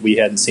throws that we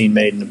hadn't seen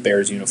made in a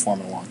Bears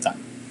uniform in a long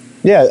time.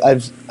 Yeah,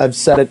 I've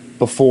said it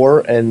before,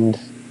 and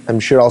I'm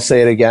sure I'll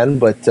say it again,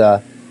 but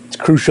it's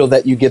crucial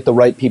that you get the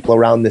right people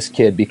around this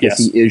kid because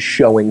he is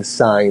showing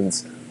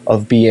signs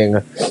of being,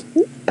 I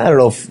don't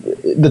know if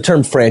the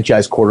term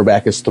franchise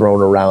quarterback is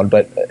thrown around,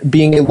 but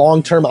being a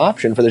long-term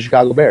option for the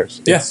Chicago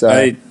Bears. Yes,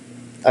 I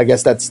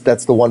guess that's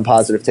the one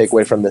positive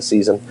takeaway from this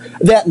season.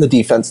 That and the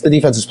defense. The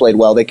defense has played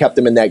well. They kept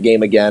them in that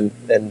game again,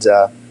 and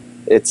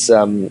it's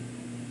not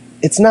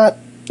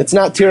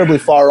terribly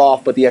far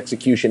off, but the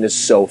execution is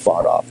so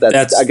far off.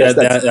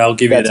 I'll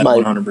give you that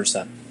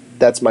 100%.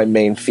 That's my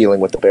main feeling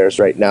with the Bears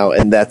right now,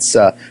 and that's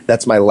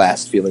my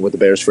last feeling with the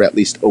Bears for at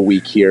least a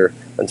week here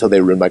until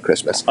they ruin my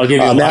Christmas. I'll give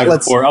you a live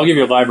report. I'll give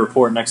you a live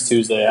report next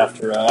Tuesday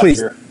after our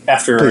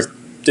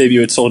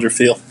debut at Soldier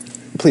Field.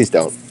 Please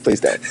don't.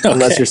 Okay.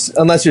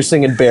 Unless you're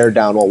singing "Bear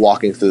Down" while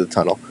walking through the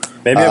tunnel.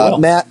 Maybe I will.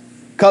 Matt,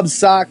 Cubs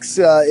Sox.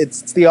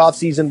 It's the off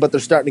season, but they're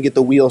starting to get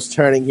the wheels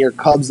turning here.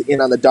 Cubs in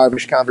on the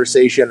Darvish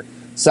conversation.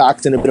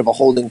 Sox in a bit of a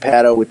holding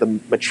pattern with the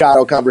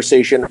Machado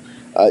conversation.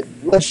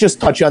 Let's just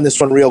touch on this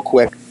one real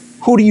quick.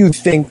 What do you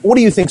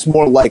think's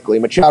more likely?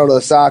 Machado to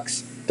the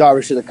Sox,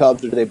 Darvish to the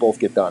Cubs, or do they both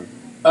get done?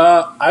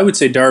 I would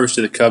say Darvish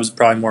to the Cubs is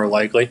probably more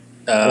likely.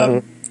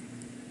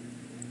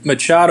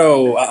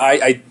 Machado,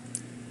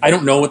 I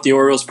don't know what the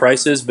Orioles'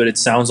 price is, but it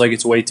sounds like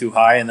it's way too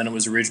high. And then it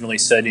was originally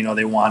said,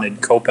 they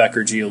wanted Kopech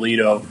or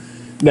Giolito.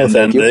 No, and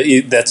then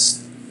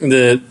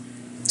the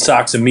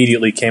Sox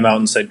immediately came out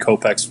and said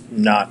Kopech's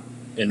not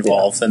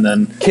involved. Yeah. And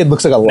then kid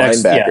looks like a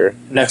linebacker.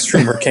 Next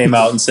rumor came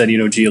out and said,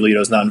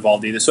 Giolito's not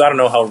involved either. So I don't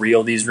know how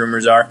real these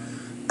rumors are.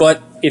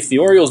 But if the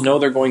Orioles know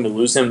they're going to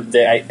lose him,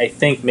 I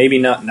think maybe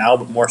not now,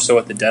 but more so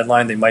at the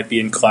deadline, they might be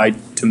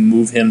inclined to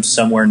move him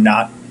somewhere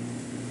not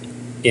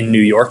in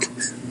New York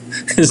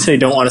because they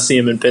don't want to see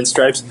him in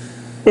pinstripes.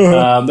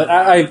 But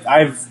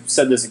I've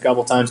said this a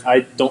couple times.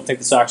 I don't think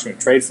the Sox are going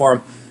to trade for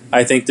him.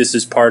 I think this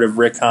is part of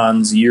Rick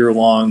Hahn's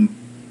year-long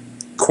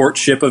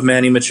courtship of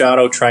Manny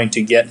Machado, trying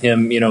to get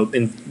him,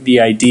 in the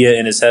idea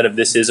in his head of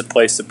this is a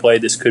place to play.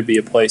 This could be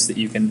a place that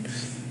you can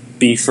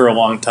be for a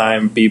long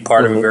time, be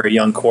part of a very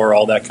young core,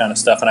 all that kind of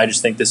stuff. And I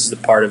just think this is a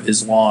part of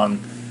his long,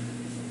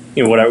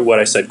 what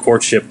I said,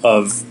 courtship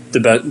of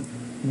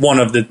one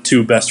of the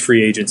two best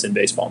free agents in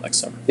baseball next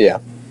summer. Yeah.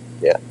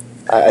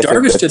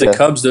 Darvish to the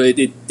Cubs, though,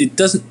 it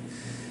doesn't.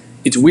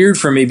 It's weird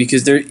for me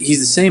because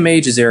he's the same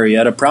age as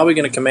Arrieta, probably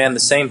going to command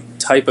the same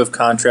type of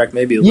contract,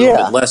 maybe a little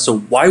bit less. So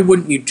why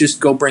wouldn't you just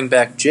go bring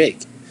back Jake?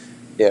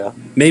 Yeah,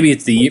 maybe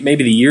the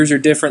years are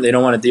different. They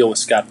don't want to deal with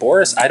Scott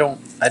Boras. I don't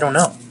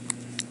know.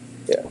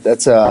 Yeah,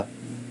 that's a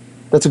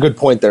good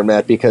point there,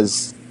 Matt.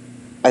 Because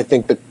I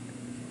think the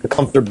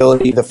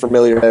comfortability, the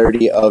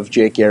familiarity of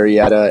Jake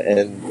Arrieta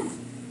and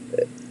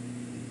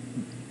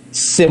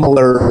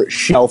similar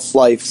shelf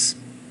lives.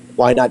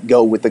 Why not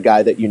go with the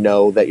guy that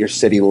that your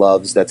city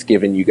loves, that's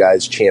given you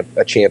guys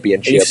a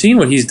championship? And you've seen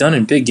what he's done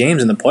in big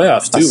games in the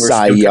playoffs, too,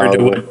 compared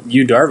to what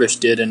Yu Darvish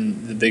did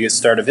in the biggest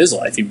start of his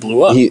life. He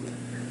blew up. He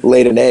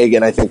laid an egg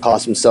and I think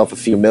cost himself a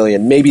few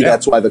million. Maybe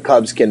that's why the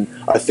Cubs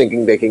are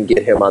thinking they can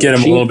get him on get the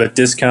him cheap. A little bit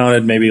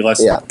discounted, maybe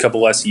a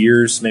couple less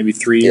years, maybe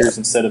 3 years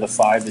instead of the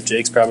 5 that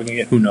Jake's probably going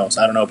to get. Who knows?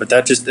 I don't know. But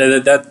that just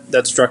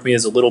that struck me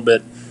as a little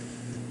bit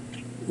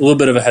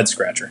of a head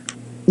scratcher.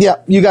 Yeah,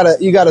 you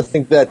gotta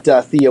think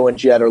that Theo and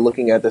Jed are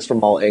looking at this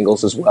from all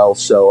angles as well.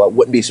 So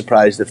wouldn't be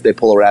surprised if they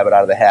pull a rabbit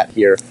out of the hat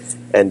here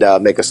and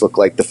make us look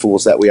like the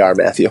fools that we are,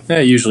 Matthew. Yeah,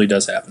 it usually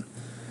does happen.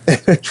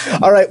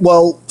 All right.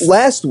 Well,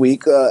 last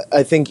week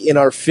I think in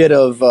our fit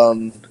of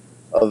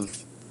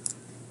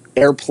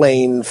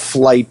airplane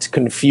flight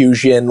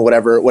confusion,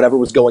 whatever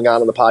was going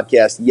on the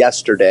podcast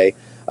yesterday.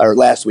 Or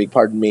last week,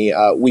 pardon me,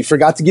 we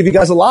forgot to give you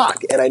guys a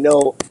lock, and I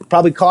know it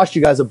probably cost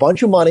you guys a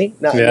bunch of money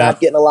not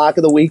getting a lock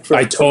of the week.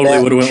 I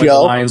totally would have went with the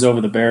Lions over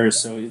the Bears.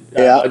 So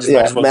Matt was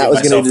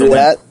going to do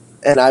that,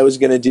 and I was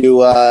going to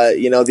do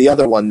the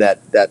other one that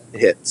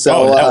hit.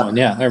 So that one,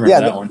 I remember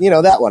that one.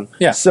 That one.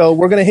 Yeah. So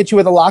we're going to hit you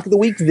with a lock of the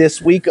week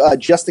this week,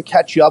 just to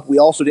catch you up. We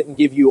also didn't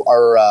give you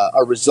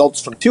our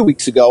results from 2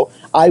 weeks ago.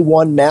 I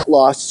won, Matt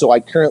lost, so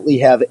I currently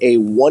have a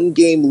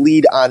 1-game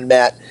lead on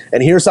Matt.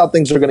 And here's how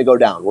things are going to go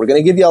down. We're going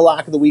to give you a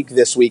lock of the week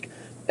this week.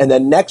 And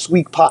then next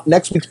week's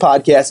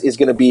podcast is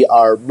going to be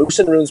our Moose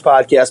and Runes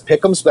podcast,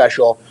 Pick'em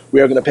Special.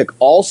 We are going to pick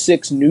all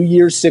 6 New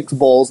Year's 6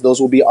 bowls. Those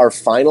will be our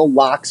final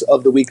locks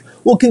of the week.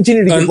 We'll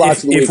continue to give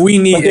locks of the week. If we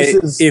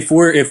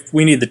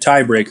need the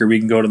tiebreaker, we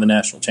can go to the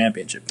national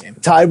championship game.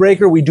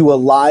 Tiebreaker, we do a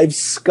live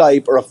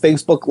Skype or a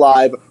Facebook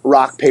Live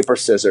rock, paper,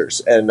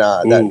 scissors. And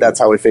that's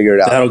how we figure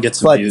it out. That'll get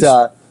some views.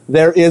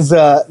 There is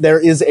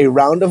a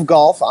round of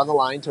golf on the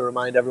line to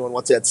remind everyone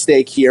what's at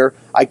stake here.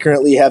 I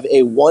currently have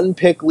a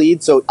 1-pick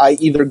lead, so I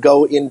either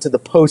go into the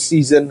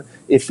postseason,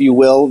 if you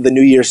will, the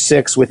New Year's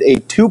 6 with a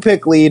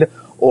 2-pick lead,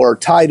 or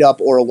tied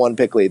up, or a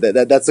 1-pick lead.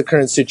 That's the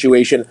current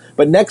situation.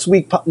 But next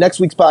week's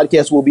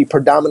podcast will be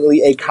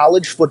predominantly a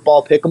college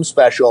football pick'em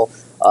special.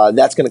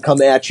 That's going to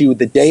come at you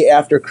the day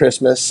after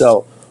Christmas.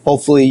 So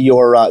hopefully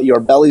your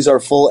bellies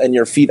are full and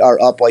your feet are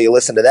up while you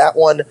listen to that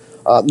one.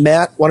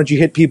 Matt, why don't you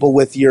hit people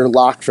with your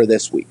lock for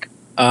this week?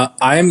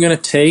 I am going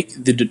to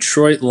take the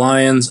Detroit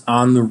Lions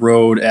on the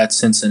road at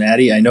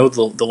Cincinnati. I know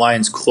the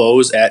Lions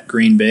close at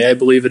Green Bay, I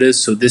believe it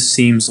is, so this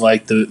seems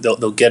like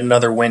they'll get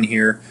another win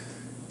here,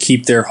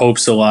 keep their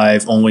hopes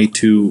alive, only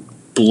to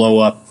blow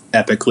up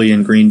epically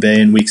in Green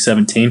Bay in Week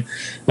 17.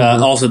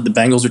 Also, the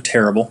Bengals are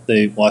terrible.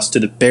 They lost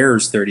to the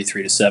Bears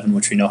 33-7,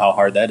 which we know how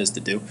hard that is to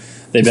do.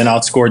 They've been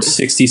outscored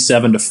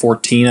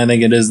 67-14, I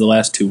think it is, the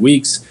last 2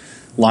 weeks.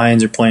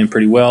 Lions are playing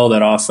pretty well.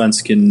 That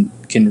offense can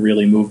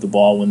really move the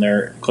ball when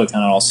they're clicking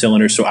on all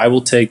cylinders. So I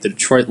will take the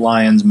Detroit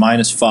Lions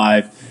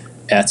 -5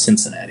 at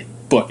Cincinnati.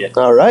 Book it.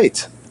 All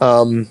right.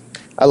 I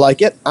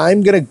like it.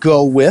 I'm going to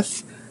go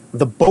with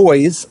the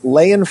boys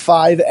laying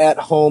 5 at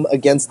home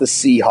against the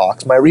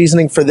Seahawks. My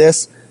reasoning for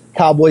this,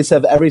 Cowboys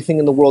have everything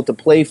in the world to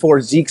play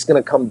for. Zeke's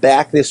going to come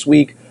back this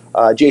week.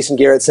 Jason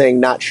Garrett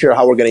saying not sure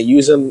how we're going to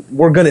use him.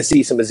 We're going to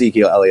see some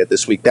Ezekiel Elliott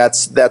this week.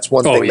 That's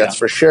one thing that's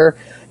for sure.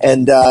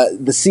 And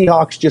the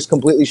Seahawks just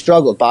completely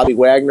struggled. Bobby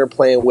Wagner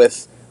playing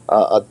with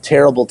a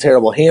terrible,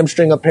 terrible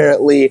hamstring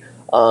apparently.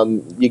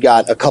 You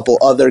got a couple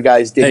other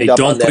guys dinged up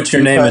on that don't put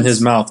your name in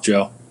his mouth,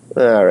 Joe.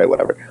 All right,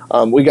 whatever.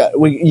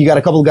 You got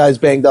a couple of guys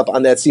banged up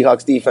on that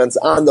Seahawks defense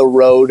on the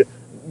road.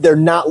 They're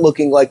not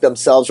looking like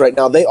themselves right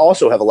now. They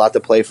also have a lot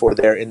to play for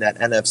there in that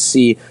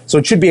NFC. So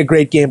it should be a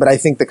great game, but I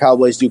think the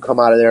Cowboys do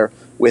come out of there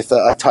with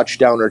a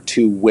touchdown or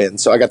 2 win.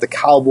 So I got the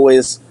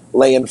Cowboys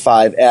laying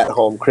 5 at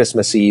home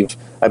Christmas Eve.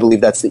 I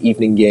believe that's the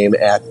evening game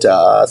at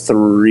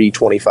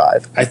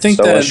 3:25. I think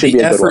that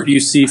the effort you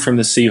see from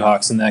the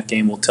Seahawks in that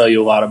game will tell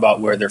you a lot about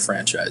where their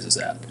franchise is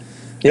at.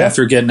 Yeah.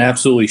 After getting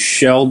absolutely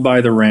shelled by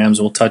the Rams,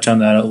 we'll touch on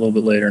that a little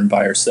bit later in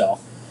buy or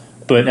sell.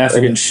 But after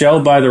getting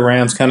shelled by the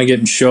Rams, kind of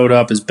getting showed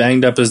up, as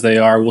banged up as they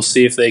are, we'll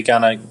see if they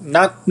kind of,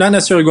 not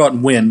necessarily go out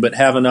and win, but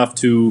have enough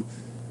to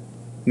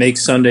make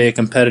Sunday a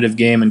competitive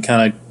game and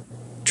kind of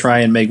try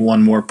and make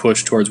one more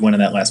push towards winning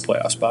that last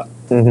playoff spot.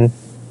 Mm-hmm.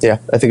 Yeah,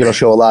 I think it'll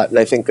show a lot. And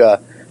I think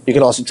you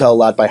can also tell a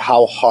lot by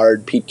how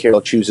hard Pete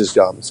Carroll chews his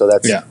gum. So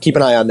keep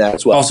an eye on that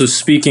as well. Also,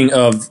 speaking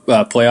of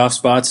playoff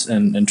spots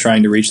and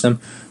trying to reach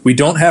them, we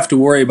don't have to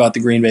worry about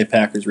the Green Bay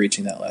Packers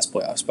reaching that last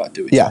playoff spot,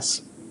 do we?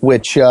 Yes,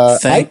 which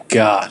thank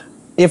God.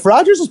 If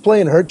Rodgers was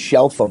playing hurt,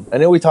 shelf him. I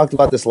know we talked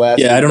about this last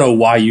week. I don't know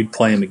why you'd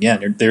play him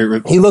again.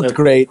 He looked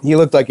great. He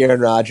looked like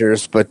Aaron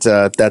Rodgers, but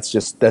that's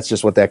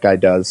just what that guy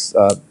does.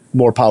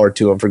 More power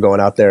to him for going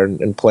out there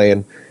and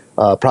playing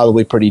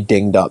probably pretty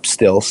dinged up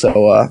still.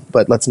 So,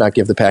 but let's not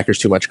give the Packers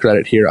too much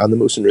credit here on the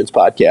Moose and Runes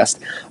podcast.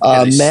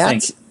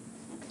 Matt,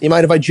 you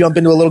mind if I jump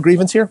into a little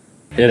grievance here?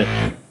 Hit it.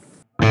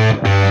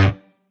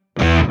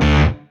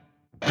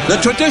 The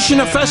tradition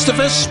of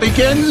Festivus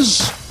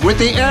begins with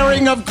the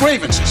airing of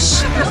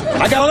grievances.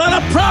 I got a lot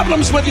of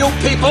problems with you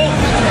people.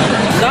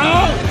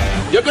 Now,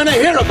 you're going to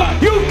hear about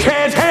it. You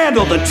can't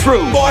handle the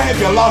truth. Boy, have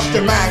you lost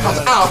your mind, because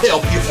I'll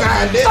help you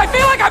find it. I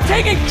feel like I'm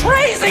taking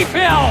crazy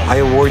pills. I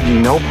award you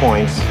no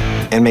points,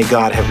 and may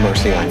God have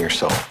mercy on your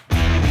soul.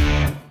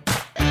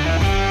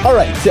 All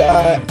right,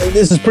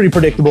 this is pretty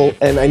predictable,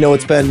 and I know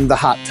it's been the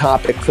hot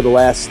topic for the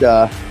last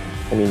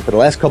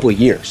couple of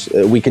years.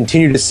 We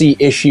continue to see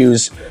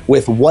issues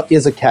with what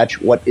is a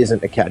catch, what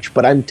isn't a catch.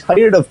 But I'm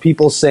tired of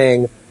people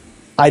saying,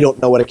 I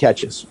don't know what a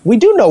catch is. We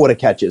do know what a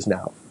catch is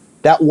now.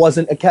 That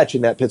wasn't a catch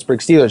in that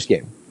Pittsburgh Steelers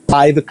game.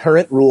 By the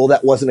current rule,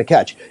 that wasn't a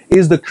catch.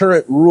 Is the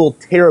current rule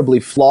terribly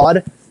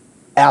flawed?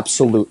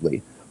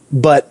 Absolutely.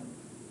 But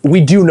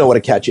we do know what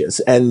a catch is,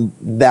 and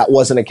that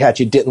wasn't a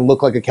catch. It didn't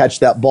look like a catch.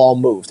 That ball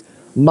moved.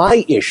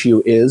 My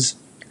issue is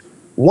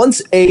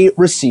once a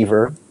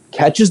receiver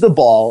catches the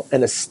ball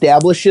and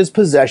establishes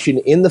possession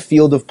in the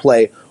field of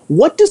play,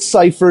 what's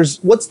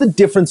the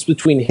difference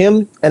between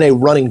him and a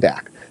running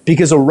back?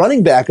 Because a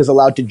running back is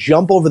allowed to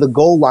jump over the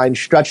goal line,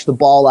 stretch the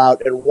ball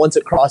out, and once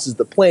it crosses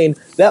the plane,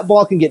 that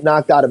ball can get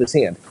knocked out of his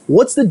hand.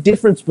 What's the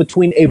difference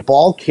between a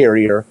ball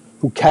carrier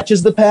who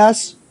catches the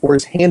pass or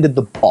is handed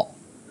the ball?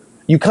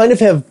 You kind of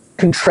have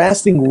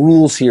contrasting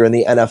rules here in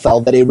the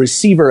NFL that a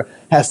receiver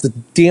has to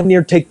damn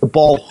near take the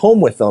ball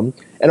home with them,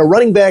 and a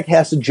running back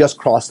has to just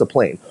cross the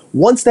plane.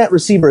 Once that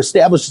receiver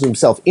establishes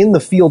himself in the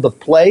field of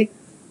play,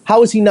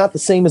 how is he not the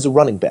same as a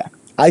running back?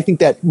 I think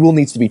that rule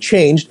needs to be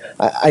changed.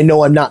 I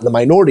know I'm not in the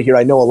minority here.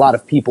 I know a lot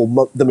of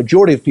people, the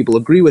majority of people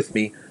agree with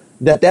me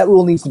that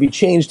rule needs to be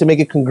changed to make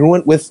it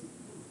congruent with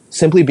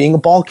simply being a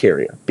ball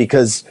carrier,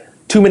 because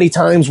too many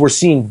times we're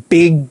seeing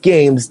big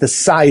games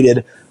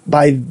decided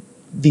by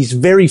these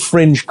very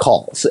fringe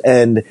calls.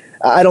 And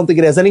I don't think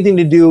it has anything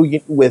to do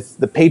with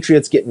the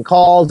Patriots getting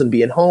calls and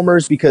being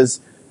homers, because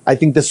I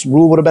think this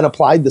rule would have been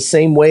applied the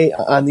same way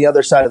on the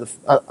other side of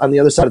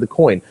the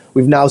coin.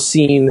 We've now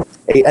seen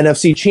a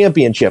NFC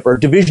championship or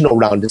divisional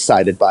round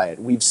decided by it.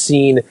 We've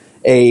seen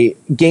a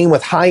game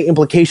with high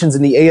implications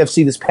in the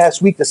AFC this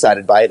past week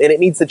decided by it, and it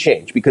needs to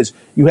change because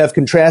you have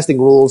contrasting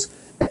rules,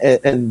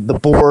 and the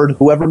board,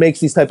 whoever makes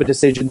these type of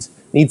decisions,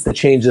 needs to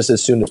change this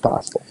as soon as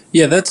possible.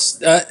 Yeah,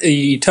 that's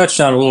you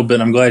touched on a little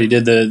bit. I'm glad you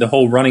did the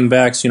whole running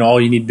backs.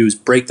 All you need to do is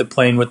break the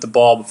plane with the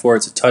ball before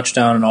it's a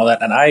touchdown and all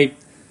that. And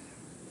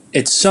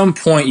at some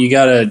point, you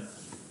got to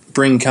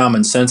bring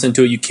common sense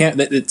into it. You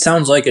can't. It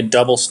sounds like a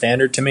double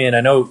standard to me. And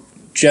I know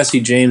Jesse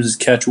James's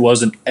catch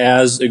wasn't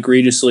as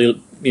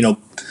egregiously,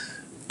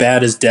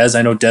 bad as Dez.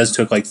 I know Dez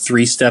took like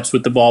 3 steps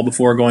with the ball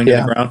before going to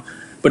the ground.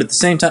 But at the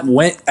same time,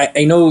 when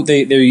I know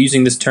they're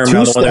using this term 2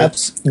 now.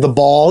 Steps, the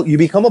ball, you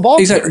become a ball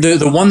player. Exactly.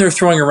 The one they're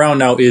throwing around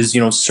now is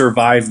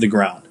survive the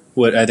ground.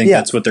 What I think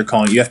that's what they're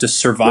calling it. You have to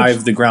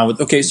survive the ground.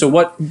 So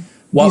what?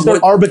 These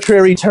are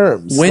arbitrary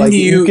terms. When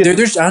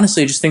there's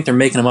honestly, I just think they're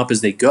making them up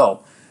as they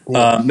go.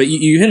 Yeah. But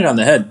you hit it on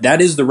the head.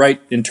 That is the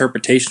right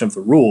interpretation of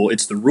the rule.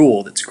 It's the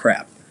rule that's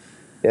crap.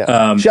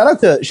 Yeah.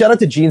 Shout out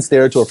to Gene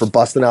Steratore for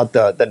busting out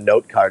the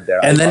note card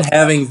there. And then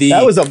having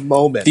that was a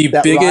moment. The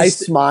that biggest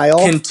smile,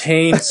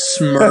 contained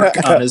smirk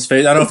on his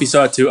face. I don't know if you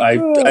saw it too. I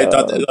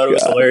thought it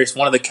was hilarious.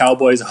 One of the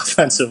Cowboys'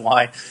 offensive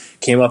line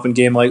came up and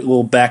gave him like a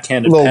little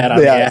backhanded pat on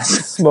the ass,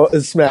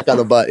 smack on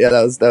the butt. Yeah,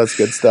 that was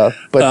good stuff.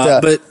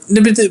 But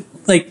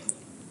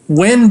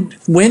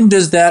when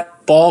does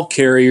that ball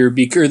carrier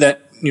or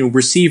that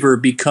receiver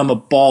become a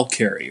ball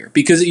carrier?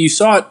 Because you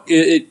saw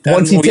it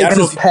once he takes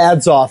his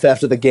pads off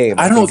after the game.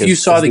 I don't know if you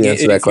saw the game.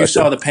 If you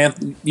saw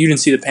you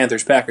didn't see the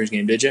Panthers-Packers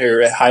game, did you?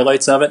 Or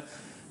highlights of it?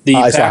 The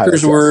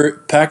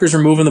Packers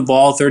were moving the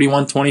ball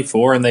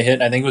 31-24, and they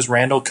hit. I think it was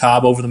Randall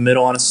Cobb over the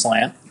middle on a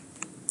slant.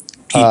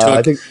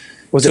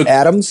 Was it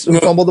Adams who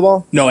fumbled the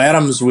ball? No,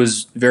 Adams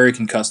was very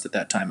concussed at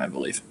that time, I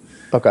believe.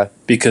 Okay.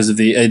 Because of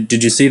the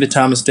did you see the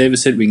Thomas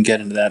Davis hit? We can get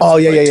into that. Oh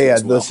yeah.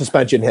 The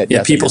suspension hit. Yeah,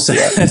 yes, people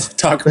say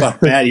talk about a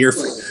bad year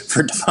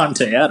for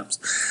Devontae Adams.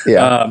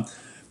 Yeah.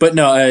 But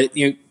no, I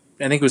think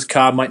it was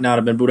Cobb, might not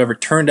have been, but whatever.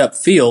 Turned up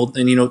field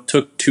and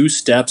took 2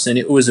 steps, and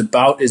it was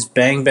about as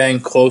bang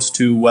close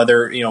to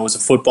whether it was a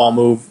football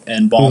move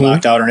and ball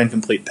knocked out or an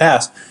incomplete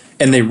pass,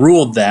 and they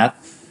ruled that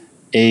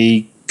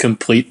a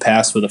complete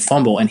pass with a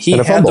fumble, and he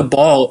had the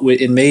ball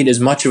and made as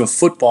much of a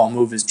football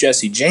move as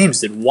Jesse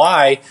James did.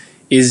 Why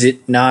is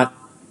it not?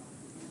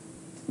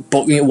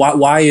 But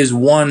why is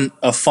one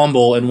a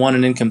fumble and one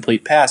an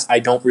incomplete pass? I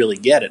don't really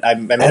get it.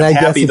 I'm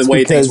happy the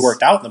way things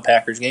worked out in the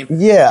Packers game.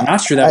 Yeah, I'm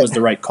not sure that was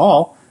the right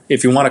call.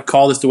 If you want to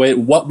call this the way,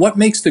 what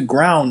makes the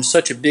ground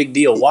such a big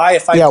deal? Why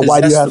if I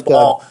possess the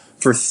ball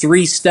for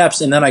 3 steps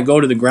and then I go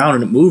to the ground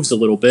and it moves a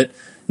little bit,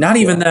 not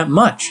even that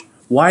much?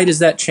 Why does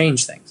that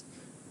change things?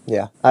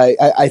 Yeah,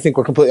 I think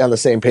we're completely on the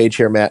same page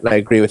here, Matt, and I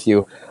agree with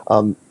you.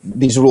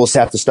 These rules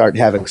have to start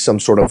having some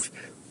sort of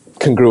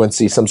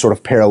congruency, some sort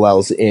of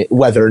parallels,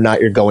 whether or not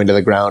you're going to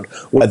the ground,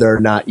 whether or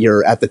not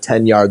you're at the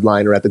 10-yard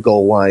line or at the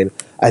goal line.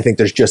 I think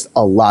there's just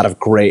a lot of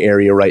gray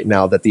area right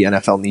now that the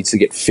NFL needs to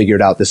get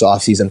figured out this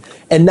offseason.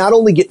 And not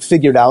only get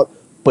figured out,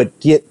 but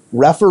get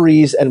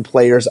referees and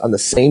players on the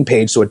same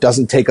page so it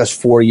doesn't take us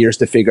 4 years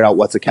to figure out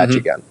what's a catch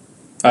again.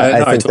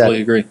 I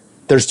totally agree.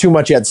 There's too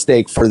much at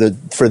stake for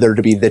there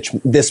to be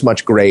this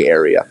much gray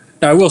area.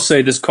 Now, I will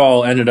say this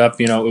call ended up,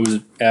 it was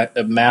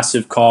a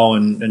massive call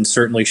and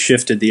certainly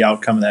shifted the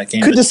outcome of that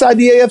game. Could decide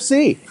the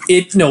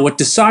AFC. What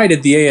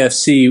decided the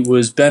AFC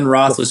was Ben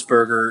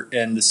Roethlisberger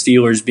and the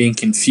Steelers being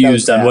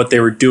confused on what they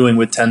were doing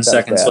with 10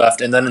 seconds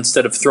left. And then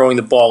instead of throwing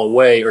the ball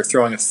away or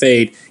throwing a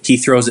fade, he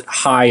throws it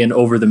high and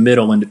over the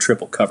middle into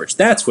triple coverage.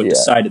 That's what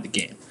decided the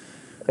game.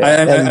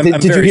 Yeah.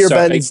 Did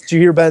you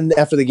hear Ben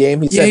after the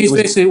game? He said he's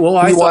basically,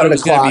 I thought it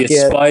was going to be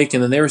a spike,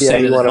 and then they were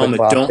saying in the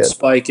helmet, don't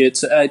spike it.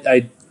 So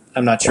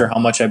I'm not sure how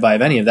much I buy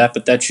of any of that,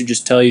 but that should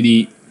just tell you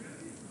the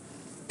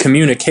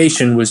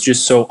communication was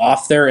just so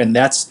off there, and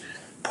that's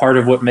part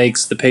of what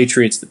makes the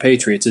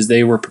Patriots, is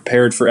they were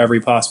prepared for every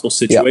possible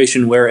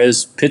situation,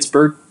 whereas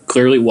Pittsburgh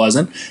clearly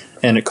wasn't,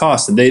 and it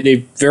cost them. They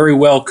very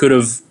well could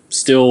have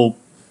still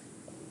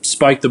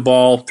spiked the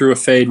ball, threw a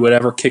fade,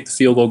 whatever, kicked the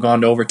field goal,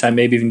 gone to overtime,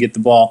 maybe even get the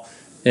ball,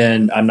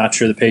 and I'm not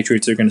sure the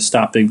Patriots are going to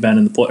stop Big Ben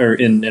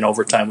in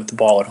overtime with the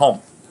ball at home.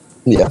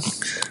 Yeah.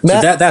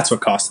 Matt, so that's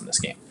what cost them this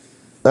game.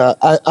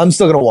 I'm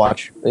still going to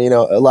watch. A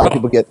lot of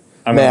people get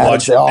I'm mad.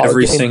 Watch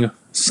every single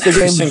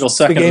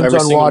second of every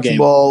single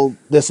game.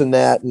 This and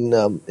that,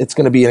 and it's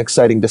going to be an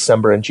exciting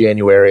December and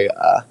January.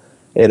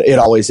 It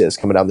always is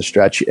coming down the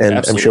stretch, and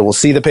Absolutely. I'm sure we'll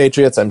see the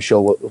Patriots. I'm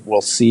sure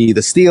we'll see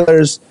the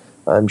Steelers.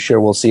 I'm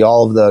sure we'll see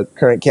all of the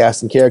current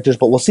cast and characters,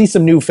 but we'll see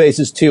some new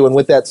faces too. And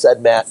with that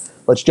said, Matt,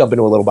 let's jump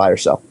into a little buy or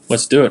sell.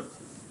 Let's do it.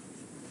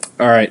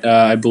 All right.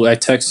 I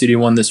texted you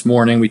one this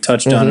morning. We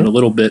touched on it a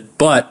little bit,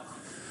 but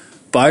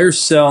buy or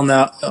sell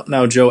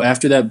now, Joe.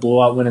 After that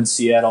blowout win in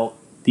Seattle,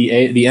 the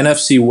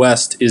NFC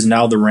West is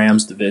now the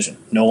Rams division,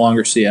 no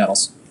longer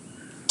Seattle's.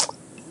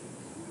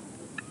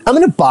 I'm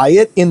going to buy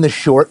it in the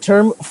short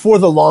term. For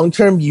the long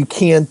term, you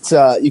can't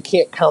count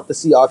the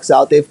Seahawks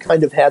out. They've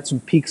kind of had some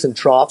peaks and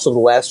troughs over the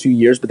last few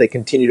years, but they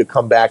continue to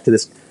come back to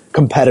this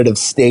competitive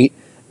state.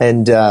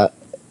 And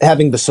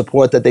having the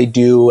support that they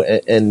do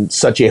and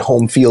such a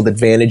home field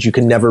advantage, you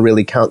can never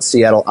really count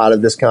Seattle out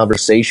of this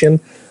conversation.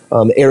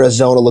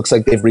 Arizona looks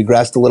like they've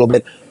regressed a little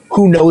bit.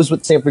 Who knows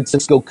what San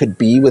Francisco could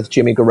be with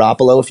Jimmy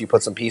Garoppolo if you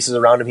put some pieces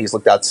around him. He's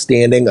looked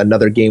outstanding.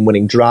 Another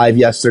game-winning drive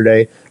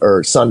Sunday,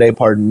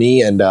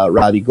 and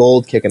Robbie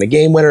Gould kicking a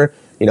game winner.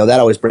 You know, that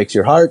always breaks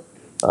your heart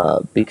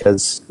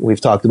because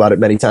we've talked about it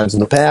many times in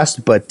the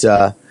past, but should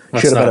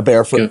have been a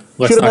barefoot.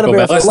 Let's not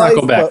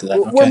go back to that.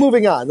 Okay. We're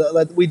moving on.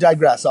 We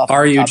digress.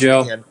 Are you,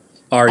 Joe?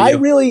 Are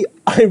you?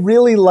 I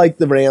really like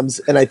the Rams,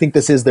 and I think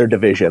this is their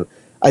division.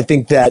 I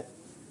think that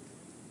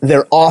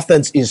their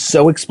offense is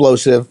so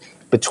explosive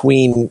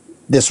between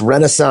this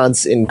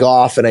renaissance in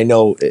Goff, and I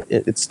know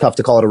it's tough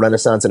to call it a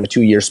renaissance in a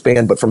 2-year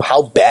span, but from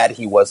how bad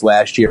he was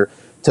last year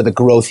to the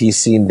growth he's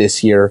seen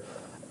this year,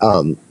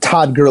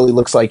 Todd Gurley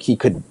looks like he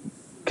could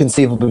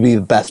conceivably be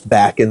the best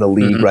back in the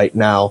league right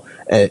now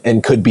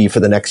and could be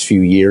for the next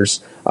few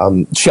years.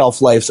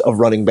 Shelf lives of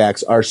running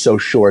backs are so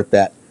short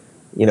that,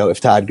 you know, if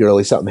Todd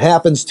Gurley, something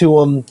happens to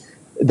him,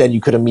 then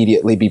you could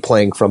immediately be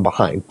playing from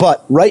behind.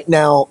 But right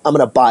now, I'm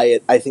going to buy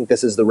it. I think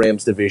this is the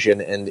Rams division,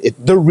 and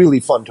they're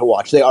really fun to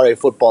watch. They are a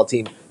football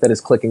team that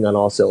is clicking on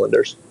all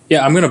cylinders.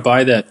 Yeah, I'm going to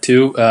buy that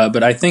too,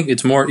 but I think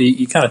it's more,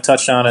 you kind of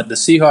touched on it. The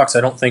Seahawks,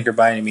 I don't think are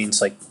by any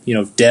means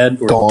dead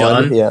or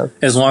done. Yeah.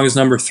 As long as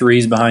number 3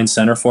 is behind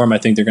center for them, I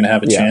think they're going to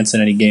have a chance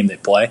in any game they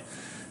play.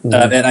 And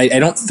I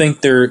don't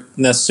think they're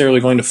necessarily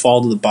going to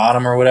fall to the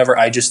bottom or whatever.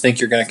 I just think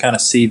you're going to kind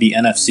of see the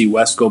NFC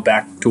West go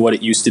back to what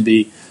it used to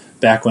be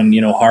back when,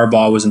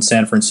 Harbaugh was in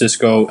San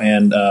Francisco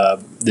and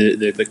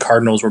the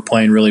Cardinals were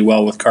playing really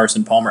well with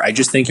Carson Palmer. I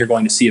just think you're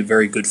going to see a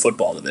very good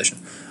football division.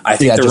 I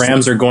think the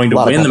Rams are going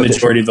to win the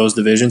majority of those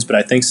divisions, but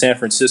I think San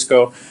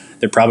Francisco,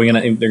 they're probably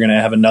going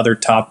to have another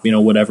top,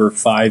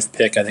 5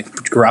 pick. I think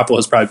Garoppolo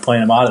is probably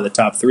playing them out of the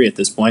top 3 at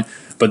this point,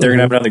 but they're going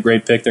to have another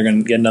great pick. They're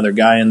going to get another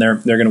guy in there.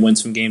 They're going to win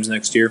some games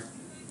next year.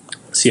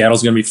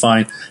 Seattle's going to be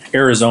fine.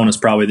 Arizona's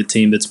probably the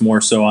team that's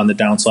more so on the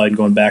downside,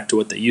 going back to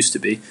what they used to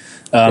be.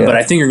 But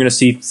I think you're going to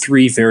see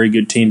 3 very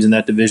good teams in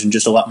that division,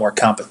 just a lot more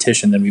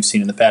competition than we've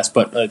seen in the past.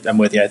 But I'm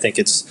with you. I think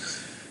it's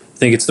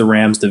the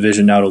Rams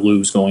division now to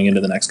lose going into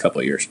the next couple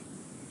of years.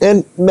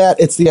 And Matt,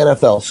 it's the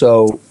NFL,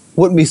 so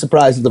wouldn't be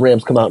surprised if the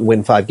Rams come out and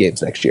win 5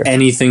 games next year.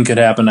 Anything could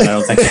happen, and I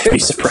don't think I'd be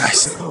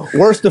surprised.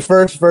 Worst to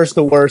first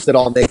to worst, it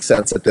all makes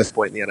sense at this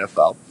point in the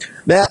NFL.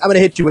 Matt, I'm going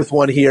to hit you with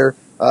one here.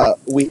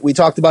 We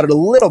talked about it a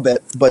little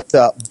bit, but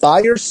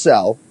buy or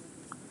sell,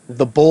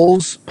 the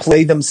Bulls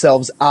play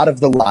themselves out of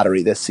the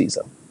lottery this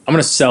season. I'm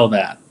going to sell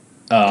that.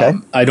 Okay.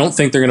 I don't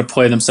think they're going to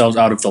play themselves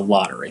out of the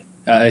lottery.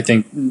 I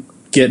think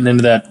getting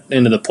into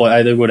the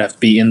play, they would have to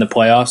be in the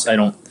playoffs. I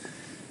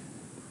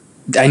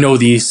know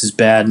the East is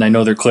bad, and I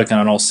know they're clicking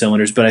on all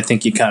cylinders, but I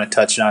think you kind of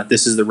touched on it.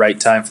 This is the right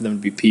time for them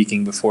to be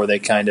peaking before they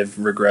kind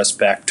of regress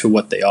back to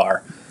what they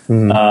are.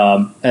 And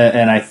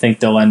I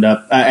think they'll end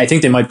up. I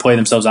think they might play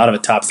themselves out of a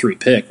top 3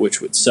 pick, which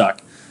would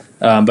suck.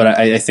 But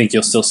I think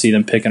you'll still see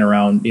them picking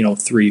around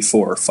 3,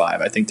 4, or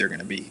 5. I think they're going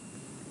to be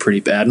pretty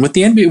bad. And with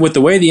the NBA, with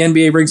the way the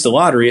NBA brings the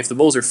lottery, if the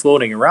Bulls are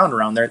floating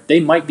around there, they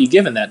might be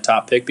given that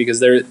top pick because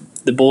the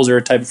Bulls are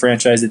a type of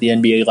franchise that the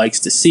NBA likes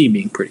to see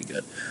being pretty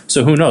good.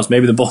 So who knows?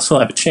 Maybe the Bulls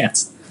will have a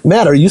chance.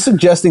 Matt, are you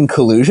suggesting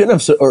collusion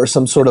or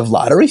some sort of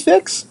lottery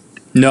fix?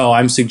 No,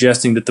 I'm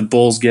suggesting that the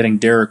Bulls getting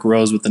Derrick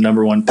Rose with the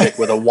number 1 pick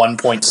with a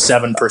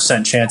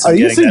 1.7% chance of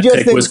getting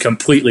that pick was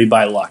completely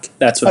by luck.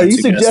 That's what I'm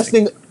suggesting. Are you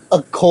suggesting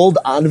a cold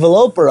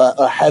envelope or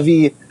a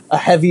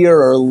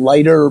heavier or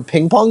lighter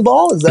ping pong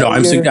ball? Is that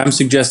I'm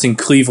suggesting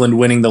Cleveland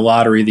winning the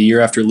lottery the year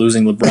after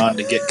losing LeBron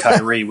to get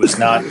Kyrie was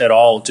not at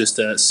all just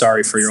a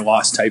sorry for your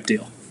loss type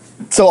deal.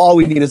 So all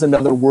we need is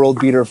another world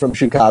beater from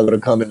Chicago to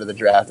come into the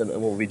draft and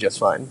we'll be just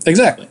fine.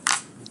 Exactly.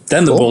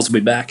 Then the Bulls will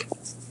be back.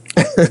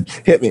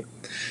 Hit me.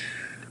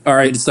 All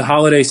right, it's the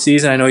holiday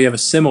season. I know you have a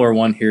similar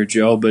one here,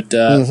 Joe, but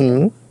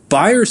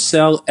buy or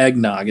sell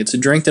eggnog. It's a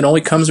drink that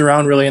only comes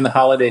around really in the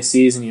holiday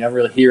season. You never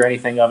really hear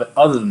anything of it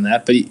other than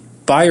that, but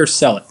buy or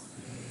sell it.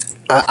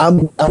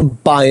 I'm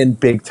buying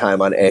big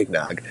time on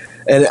eggnog.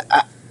 And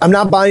I'm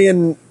not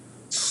buying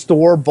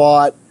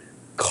store-bought,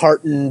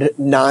 cartoned,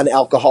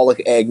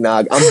 non-alcoholic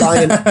eggnog. I'm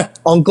buying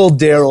Uncle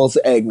Daryl's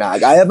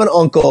eggnog. I have an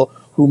uncle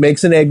who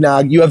makes an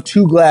eggnog. You have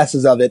 2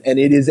 glasses of it, and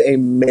it is a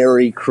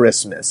Merry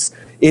Christmas.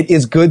 It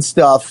is good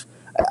stuff.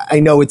 I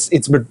know it's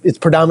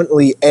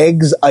predominantly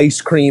eggs,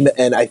 ice cream,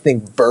 and I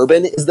think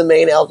bourbon is the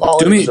main alcohol.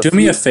 Do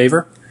me a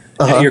favor.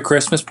 at your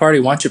Christmas party,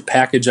 why don't you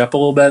package up a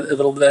little bit?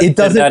 It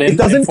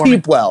doesn't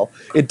keep well.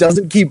 It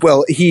doesn't keep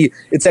well.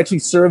 It's actually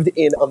served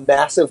in a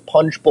massive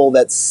punch bowl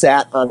that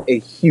sat on a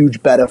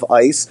huge bed of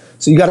ice.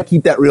 So you got to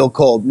keep that real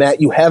cold.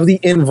 Matt, you have the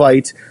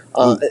invite.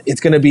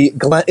 It's going to be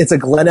it's a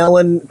Glen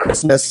Ellen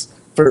Christmas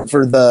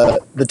for the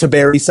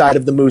Taberry side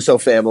of the Musso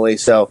family.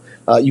 So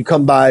you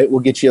come by, we'll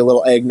get you a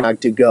little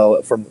eggnog to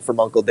go from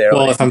Uncle Daryl.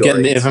 Well, if I'm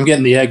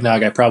getting the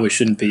eggnog, I probably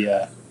shouldn't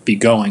be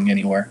going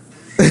anywhere.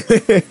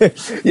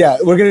 Yeah,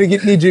 we're gonna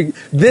need you.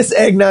 This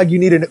eggnog, you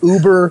need an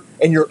Uber,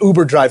 and your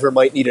Uber driver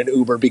might need an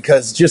Uber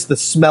because just the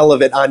smell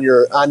of it on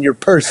your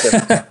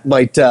person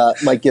might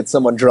get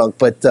someone drunk.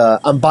 But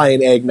I'm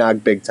buying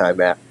eggnog big time,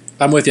 Matt.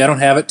 I'm with you. I don't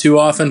have it too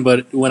often,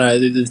 but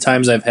the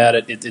times I've had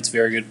it, it's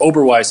very good.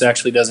 Oberweis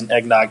actually does an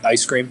eggnog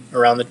ice cream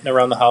around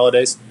the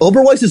holidays.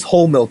 Oberweis's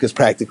whole milk is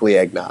practically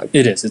eggnog.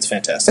 It is. It's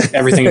fantastic.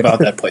 Everything about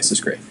that place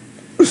is great.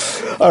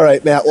 All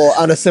right, Matt. Well,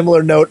 on a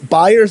similar note,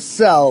 buy or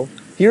sell.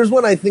 Here's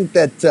one I think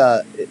that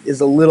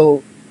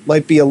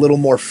might be a little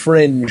more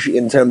fringe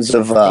in terms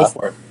of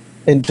the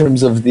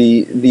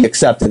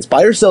acceptance.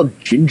 Buy or sell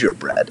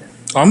gingerbread.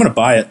 I'm going to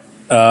buy it.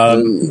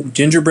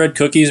 Gingerbread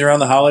cookies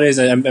around the holidays.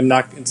 I'm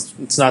not.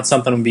 It's not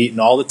something I'm eating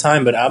all the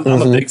time, but I'm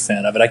a big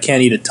fan of it. I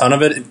can't eat a ton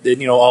of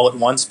it, all at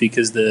once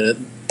because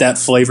that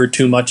flavor,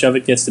 too much of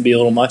it, gets to be a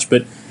little much.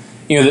 But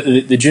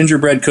the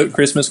gingerbread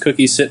Christmas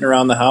cookies sitting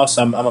around the house,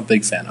 I'm a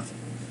big fan of.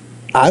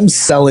 I'm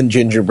selling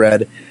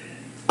gingerbread.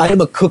 I am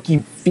a cookie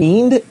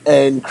fiend,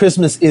 and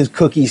Christmas is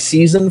cookie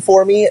season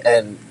for me.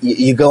 And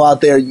you go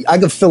out there, I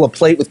can fill a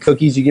plate with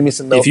cookies. You give me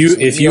some milk.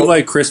 If you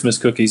like Christmas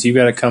cookies, you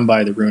got to come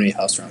by the Rooney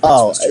house around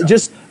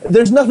Christmas.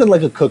 There's nothing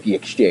like a cookie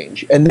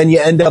exchange, and then you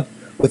end up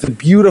with a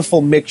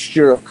beautiful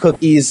mixture of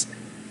cookies.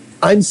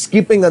 I'm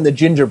skipping on the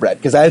gingerbread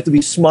because I have to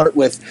be smart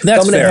with.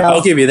 That's fair.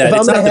 I'll give you that.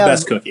 It's not the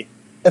best cookie.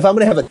 If I'm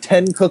going to have a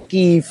 10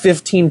 cookie,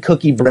 15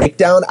 cookie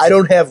breakdown, I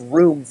don't have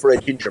room for a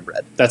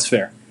gingerbread. That's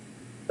fair.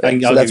 I'll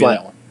give you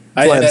that one.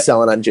 I'm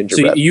selling on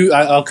gingerbread. So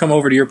I'll come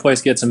over to your place,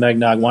 get some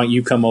eggnog. Why don't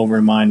you come over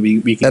to mine?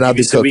 We can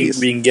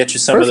get you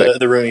some of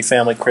the Rooney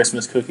family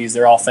Christmas cookies.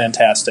 They're all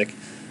fantastic.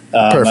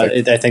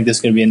 Perfect. I think this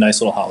is going to be a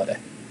nice little holiday.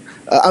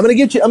 I'm going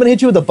to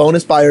hit you with a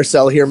bonus buy or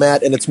sell here,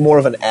 Matt, and it's more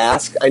of an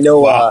ask. I know.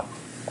 Wow.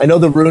 I know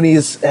the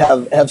Rooneys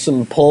have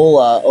some pull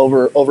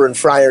over in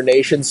Friar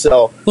Nation.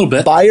 So a little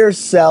bit. Buy or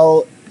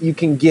sell, you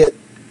can get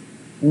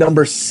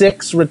number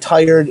 6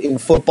 retired in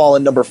football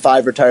and number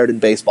 5 retired in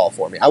baseball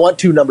for me. I want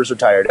 2 numbers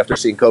retired after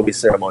seeing Kobe's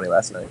ceremony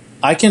last night.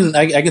 I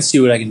can see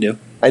what I can do.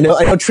 I know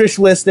Trish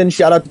Liston.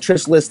 Shout out to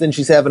Trish Liston.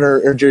 She's having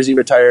her jersey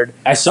retired.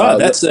 I saw it.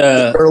 That's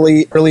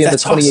early in the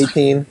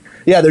 2018. Awesome.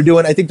 Yeah,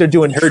 I think they're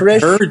doing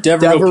Trish,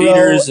 Devereaux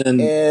Peters, and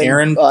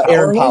Aaron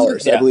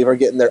Powers. I believe are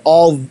getting there.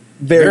 All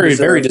very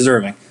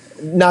deserving.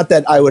 Not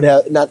that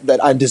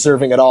I'm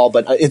deserving at all,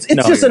 but it's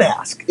just an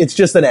ask. It's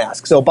just an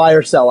ask. So buy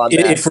or sell on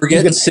that. If we're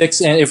getting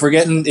 6, and if we're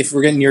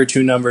getting your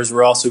 2 numbers,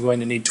 we're also going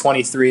to need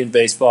 23 in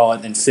baseball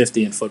and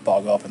 50 in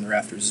football go up in the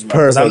rafters as well.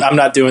 Perfect. I'm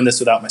not doing this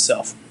without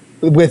myself.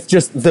 With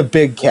just the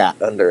big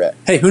cat under it.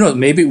 Hey, who knows?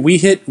 Maybe we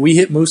hit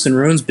Moose and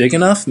Runes big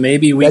enough.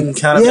 Maybe we can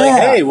kind of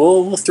hey,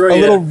 we'll throw a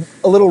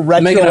little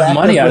retro. Make enough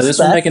money out of this.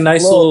 We'll make a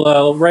nice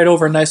little right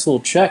over a nice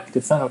little check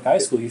to Fenwick High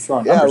School. You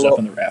throw numbers up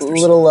in the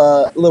rafters.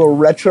 Little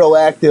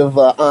retroactive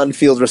on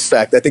field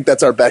respect. I think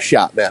that's our best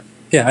shot, man.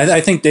 Yeah, I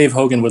think Dave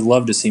Hogan would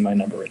love to see my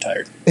number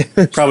retired.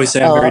 Probably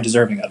say I'm very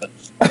deserving of it.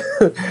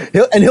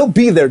 He'll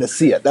be there to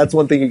see it. That's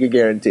one thing you can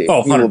guarantee.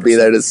 Oh, 100%. He will be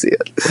there to see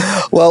it.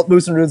 Well,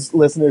 Moose and Rudes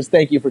listeners,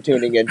 thank you for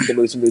tuning in to the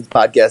Moose and Rudes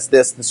podcast.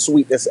 The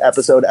Sweetness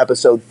episode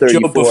 34.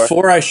 Joe,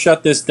 before I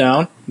shut this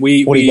down,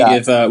 we've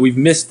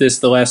missed this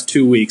the last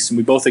 2 weeks, and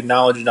we both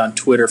acknowledged it on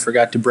Twitter.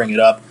 Forgot to bring it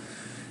up.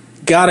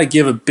 Got to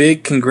give a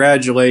big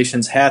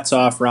congratulations, hats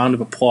off, round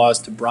of applause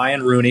to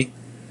Brian Rooney,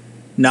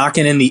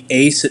 knocking in the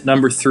ace at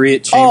number 3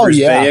 at Chambers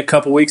Bay a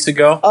couple weeks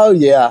ago. Oh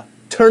yeah,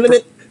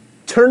 tournament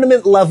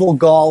level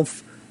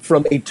golf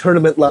from a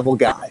tournament level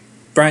guy.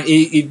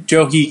 Brian,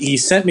 Joe, he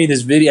sent me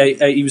this video.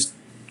 He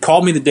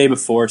called me the day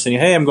before saying,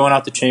 "Hey, I'm going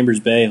out to Chambers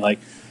Bay." Like,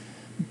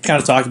 kind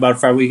of talked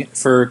about it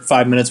for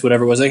 5 minutes,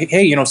 whatever it was. Like,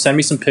 hey, send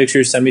me some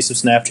pictures, send me some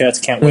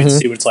Snapchats. Can't wait to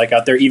see what it's like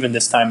out there, even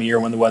this time of year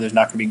when the weather's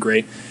not going to be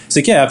great. He's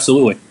like, yeah,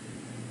 absolutely.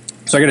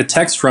 So I got a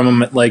text from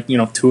him at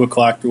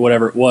 2:00 or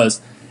whatever it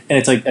was, and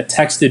it's like a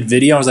texted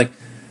video. I was like,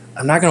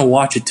 I'm not going to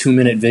watch a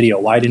 2-minute video.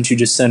 Why didn't you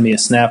just send me a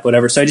snap,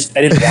 whatever? So I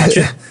didn't watch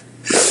it.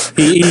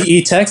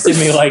 He texted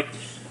me like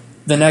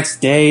the next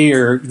day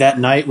or that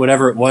night,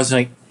 whatever it was,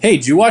 like, hey,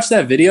 did you watch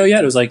that video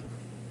yet? It was like,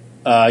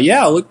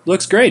 yeah,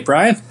 looks great,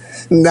 Brian.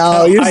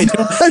 No, I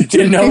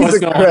didn't know what's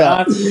going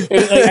on.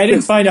 I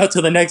didn't find out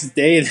till the next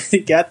day that he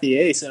got the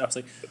ace, and I was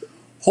like,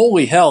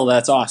 holy hell,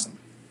 that's awesome.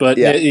 But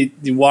he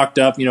walked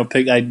up,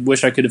 I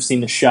wish I could have seen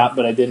the shot,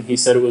 but I didn't. He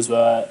said it was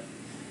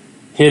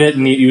hit it,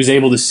 and he was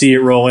able to see it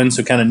roll in,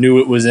 so kind of knew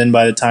it was in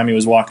by the time he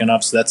was walking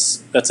up. So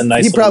that's a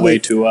nice way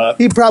to.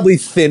 He probably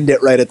thinned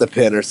it right at the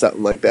pin or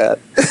something like that.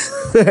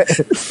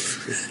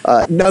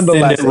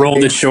 Nonetheless,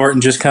 rolled it short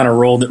and just kind of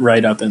rolled it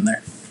right up in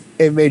there.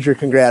 a major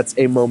congrats,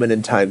 a moment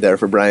in time there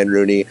for Brian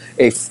Rooney,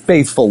 a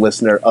faithful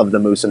listener of the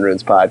Moose and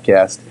Runes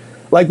podcast.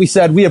 Like we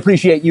said, we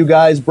appreciate you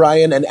guys,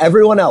 Brian, and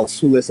everyone else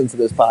who listens to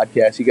this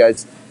podcast. You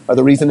guys are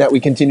the reason that we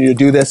continue to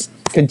do this.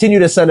 Continue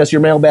to send us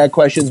your mailbag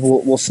questions.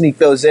 We'll sneak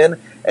those in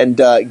and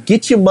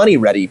get your money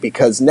ready,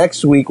 because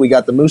next week we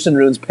got the Moose and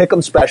Runes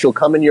Pick'em special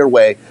coming your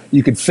way.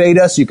 You can fade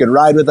us, you can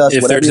ride with us.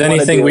 If there's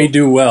anything we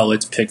do well,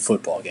 it's pick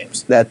football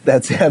games.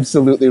 That's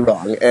absolutely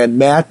wrong. And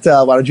Matt,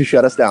 why don't you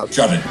shut us down?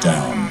 Shut it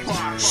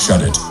down.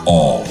 Shut it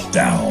all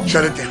down.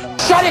 Shut it down.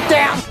 Shut it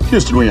down!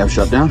 Houston, we have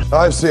shut down.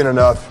 I've seen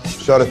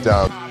enough. Shut it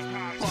down.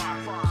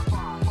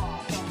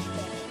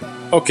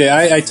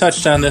 Okay, I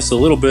touched on this a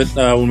little bit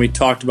when we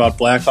talked about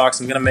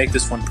Blackhawks. I'm going to make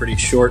this one pretty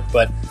short,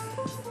 but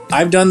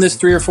I've done this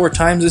 3 or 4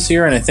 times this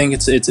year, and I think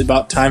it's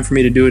about time for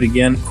me to do it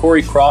again.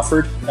 Corey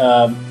Crawford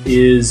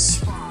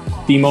is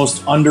the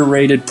most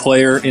underrated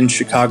player in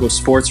Chicago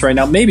sports right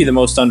now, maybe the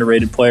most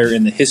underrated player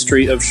in the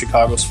history of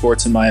Chicago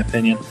sports, in my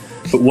opinion.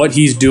 But what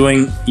he's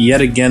doing yet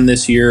again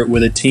this year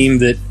with a team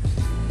that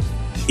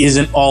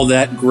isn't all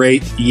that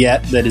great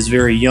yet, that is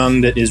very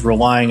young, that is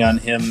relying on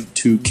him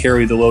to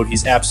carry the load,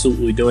 he's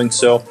absolutely doing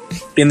so.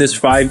 In this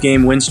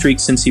 5-game win streak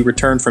since he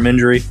returned from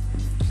injury,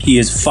 he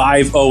is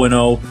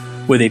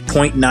 5-0-0 with a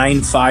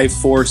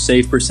 .954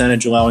 save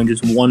percentage, allowing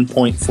just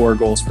 1.4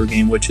 goals per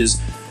game, which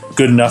is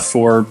good enough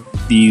for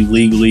the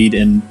league lead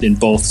in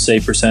both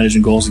save percentage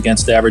and goals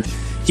against average.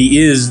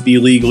 He is the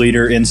league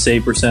leader in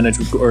save percentage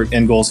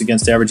and goals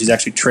against average. He's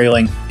actually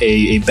trailing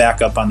a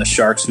backup on the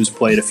Sharks who's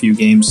played a few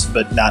games,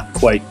 but not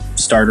quite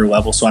starter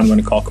level. So I'm going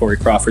to call Corey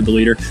Crawford the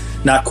leader.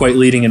 Not quite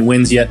leading in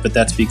wins yet, but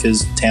that's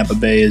because Tampa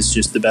Bay is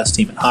just the best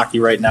team in hockey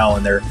right now,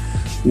 and they're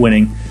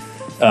winning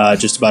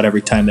just about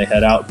every time they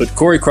head out. But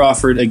Corey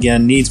Crawford,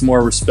 again, needs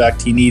more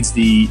respect. He needs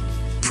the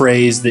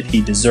praise that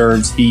he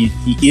deserves. He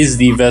is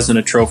the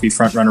Vezina Trophy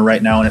frontrunner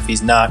right now, and if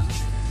he's not,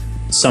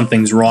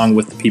 something's wrong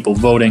with the people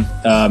voting.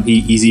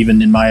 He's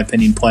even, in my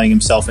opinion, playing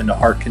himself into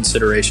Hart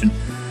consideration.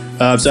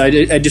 So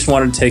I just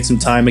wanted to take some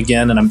time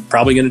again, and I'm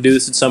probably going to do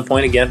this at some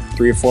point again,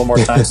 3 or 4 more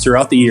times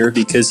throughout the year,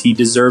 because he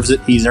deserves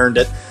it. He's earned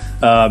it.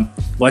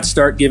 Let's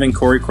start giving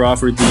Corey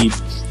Crawford the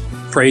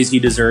praise he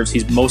deserves.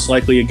 He's most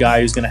likely a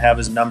guy who's going to have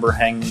his number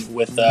hanging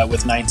with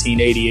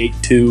 1988,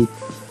 2,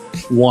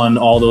 1,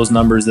 all those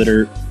numbers that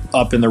are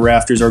up in the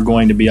rafters are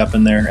going to be up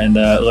in there, and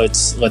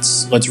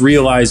let's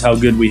realize how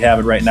good we have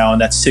it right now.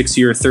 And that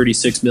 6-year,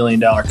 $36 million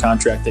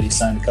contract that he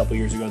signed a couple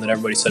years ago that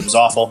everybody said was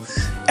awful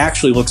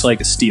actually looks like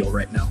a steal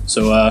right now.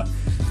 So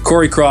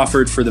Corey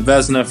Crawford for the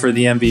Vezina, for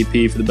the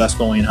MVP, for the best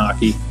goalie in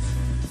hockey.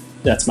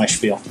 That's my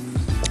spiel.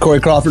 Corey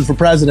Crawford for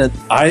president,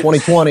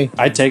 2020.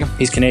 I'd take him.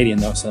 He's Canadian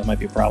though, so that might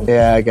be a problem.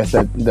 Yeah, I guess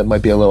that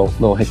might be a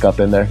little hiccup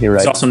in there. You're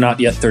right. He's also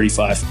not yet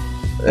 35.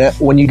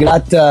 When you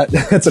got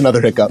that's another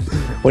hiccup.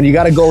 When you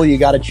got a goalie, you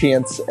got a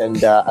chance,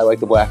 and I like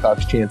the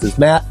Blackhawks' chances.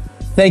 Matt,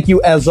 thank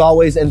you as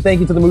always, and thank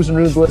you to the Moose and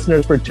Runes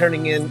listeners for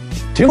tuning in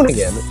to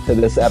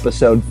this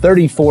episode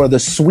 34, the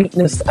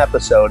sweetest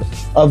episode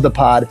of the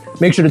pod.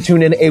 Make sure to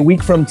tune in a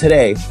week from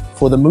today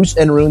for the Moose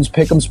and Runes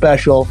Pick'em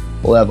special.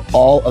 We'll have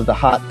all of the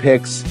hot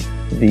picks,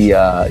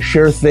 the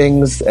sure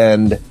things,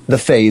 and the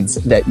fades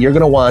that you're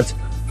going to want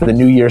for the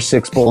New Year's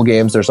 6 bowl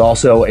games. There's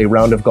also a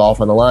round of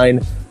golf on the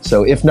line.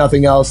 So if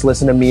nothing else,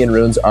 listen to me and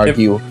Runes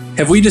argue.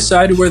 Have we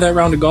decided where that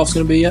round of golf's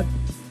going to be yet?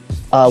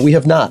 We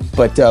have not,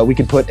 but we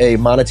could put a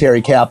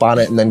monetary cap on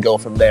it and then go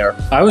from there.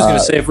 I was going to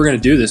say, if we're going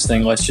to do this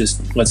thing,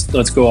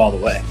 let's go all the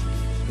way.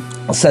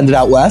 I'll send it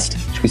out west.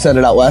 Should we send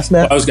it out west,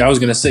 Matt? Well, I was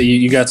going to say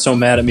you got so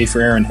mad at me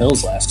for Aaron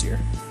Hills last year.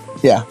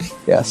 Yeah.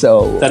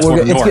 So that's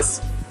more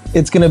north.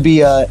 It's going to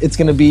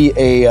be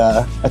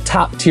a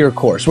top tier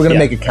course. We're going to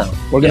make it count.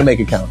 We're going to make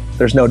it count.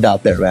 There's no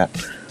doubt there,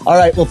 Matt. All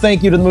right. Well,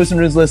 thank you to the Moose and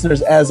Runes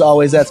listeners. As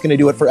always, that's going to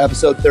do it for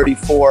episode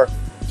 34.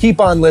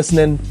 Keep on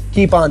listening,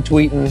 keep on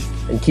tweeting,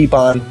 and keep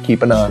on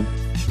keeping on.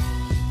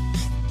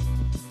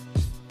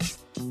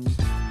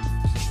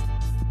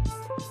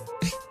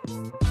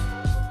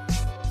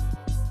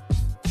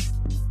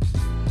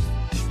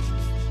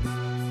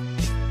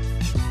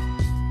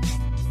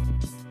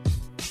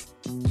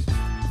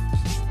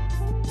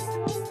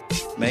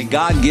 May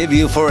God give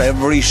you for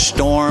every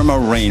storm a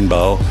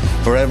rainbow,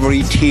 for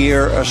every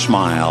tear a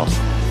smile,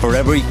 for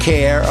every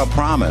care a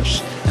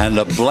promise, and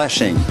a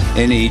blessing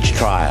in each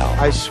trial.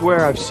 I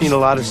swear I've seen a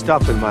lot of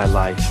stuff in my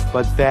life,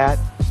 but that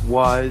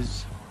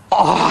was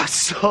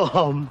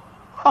awesome.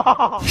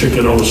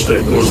 Chicken on a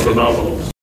stick was phenomenal.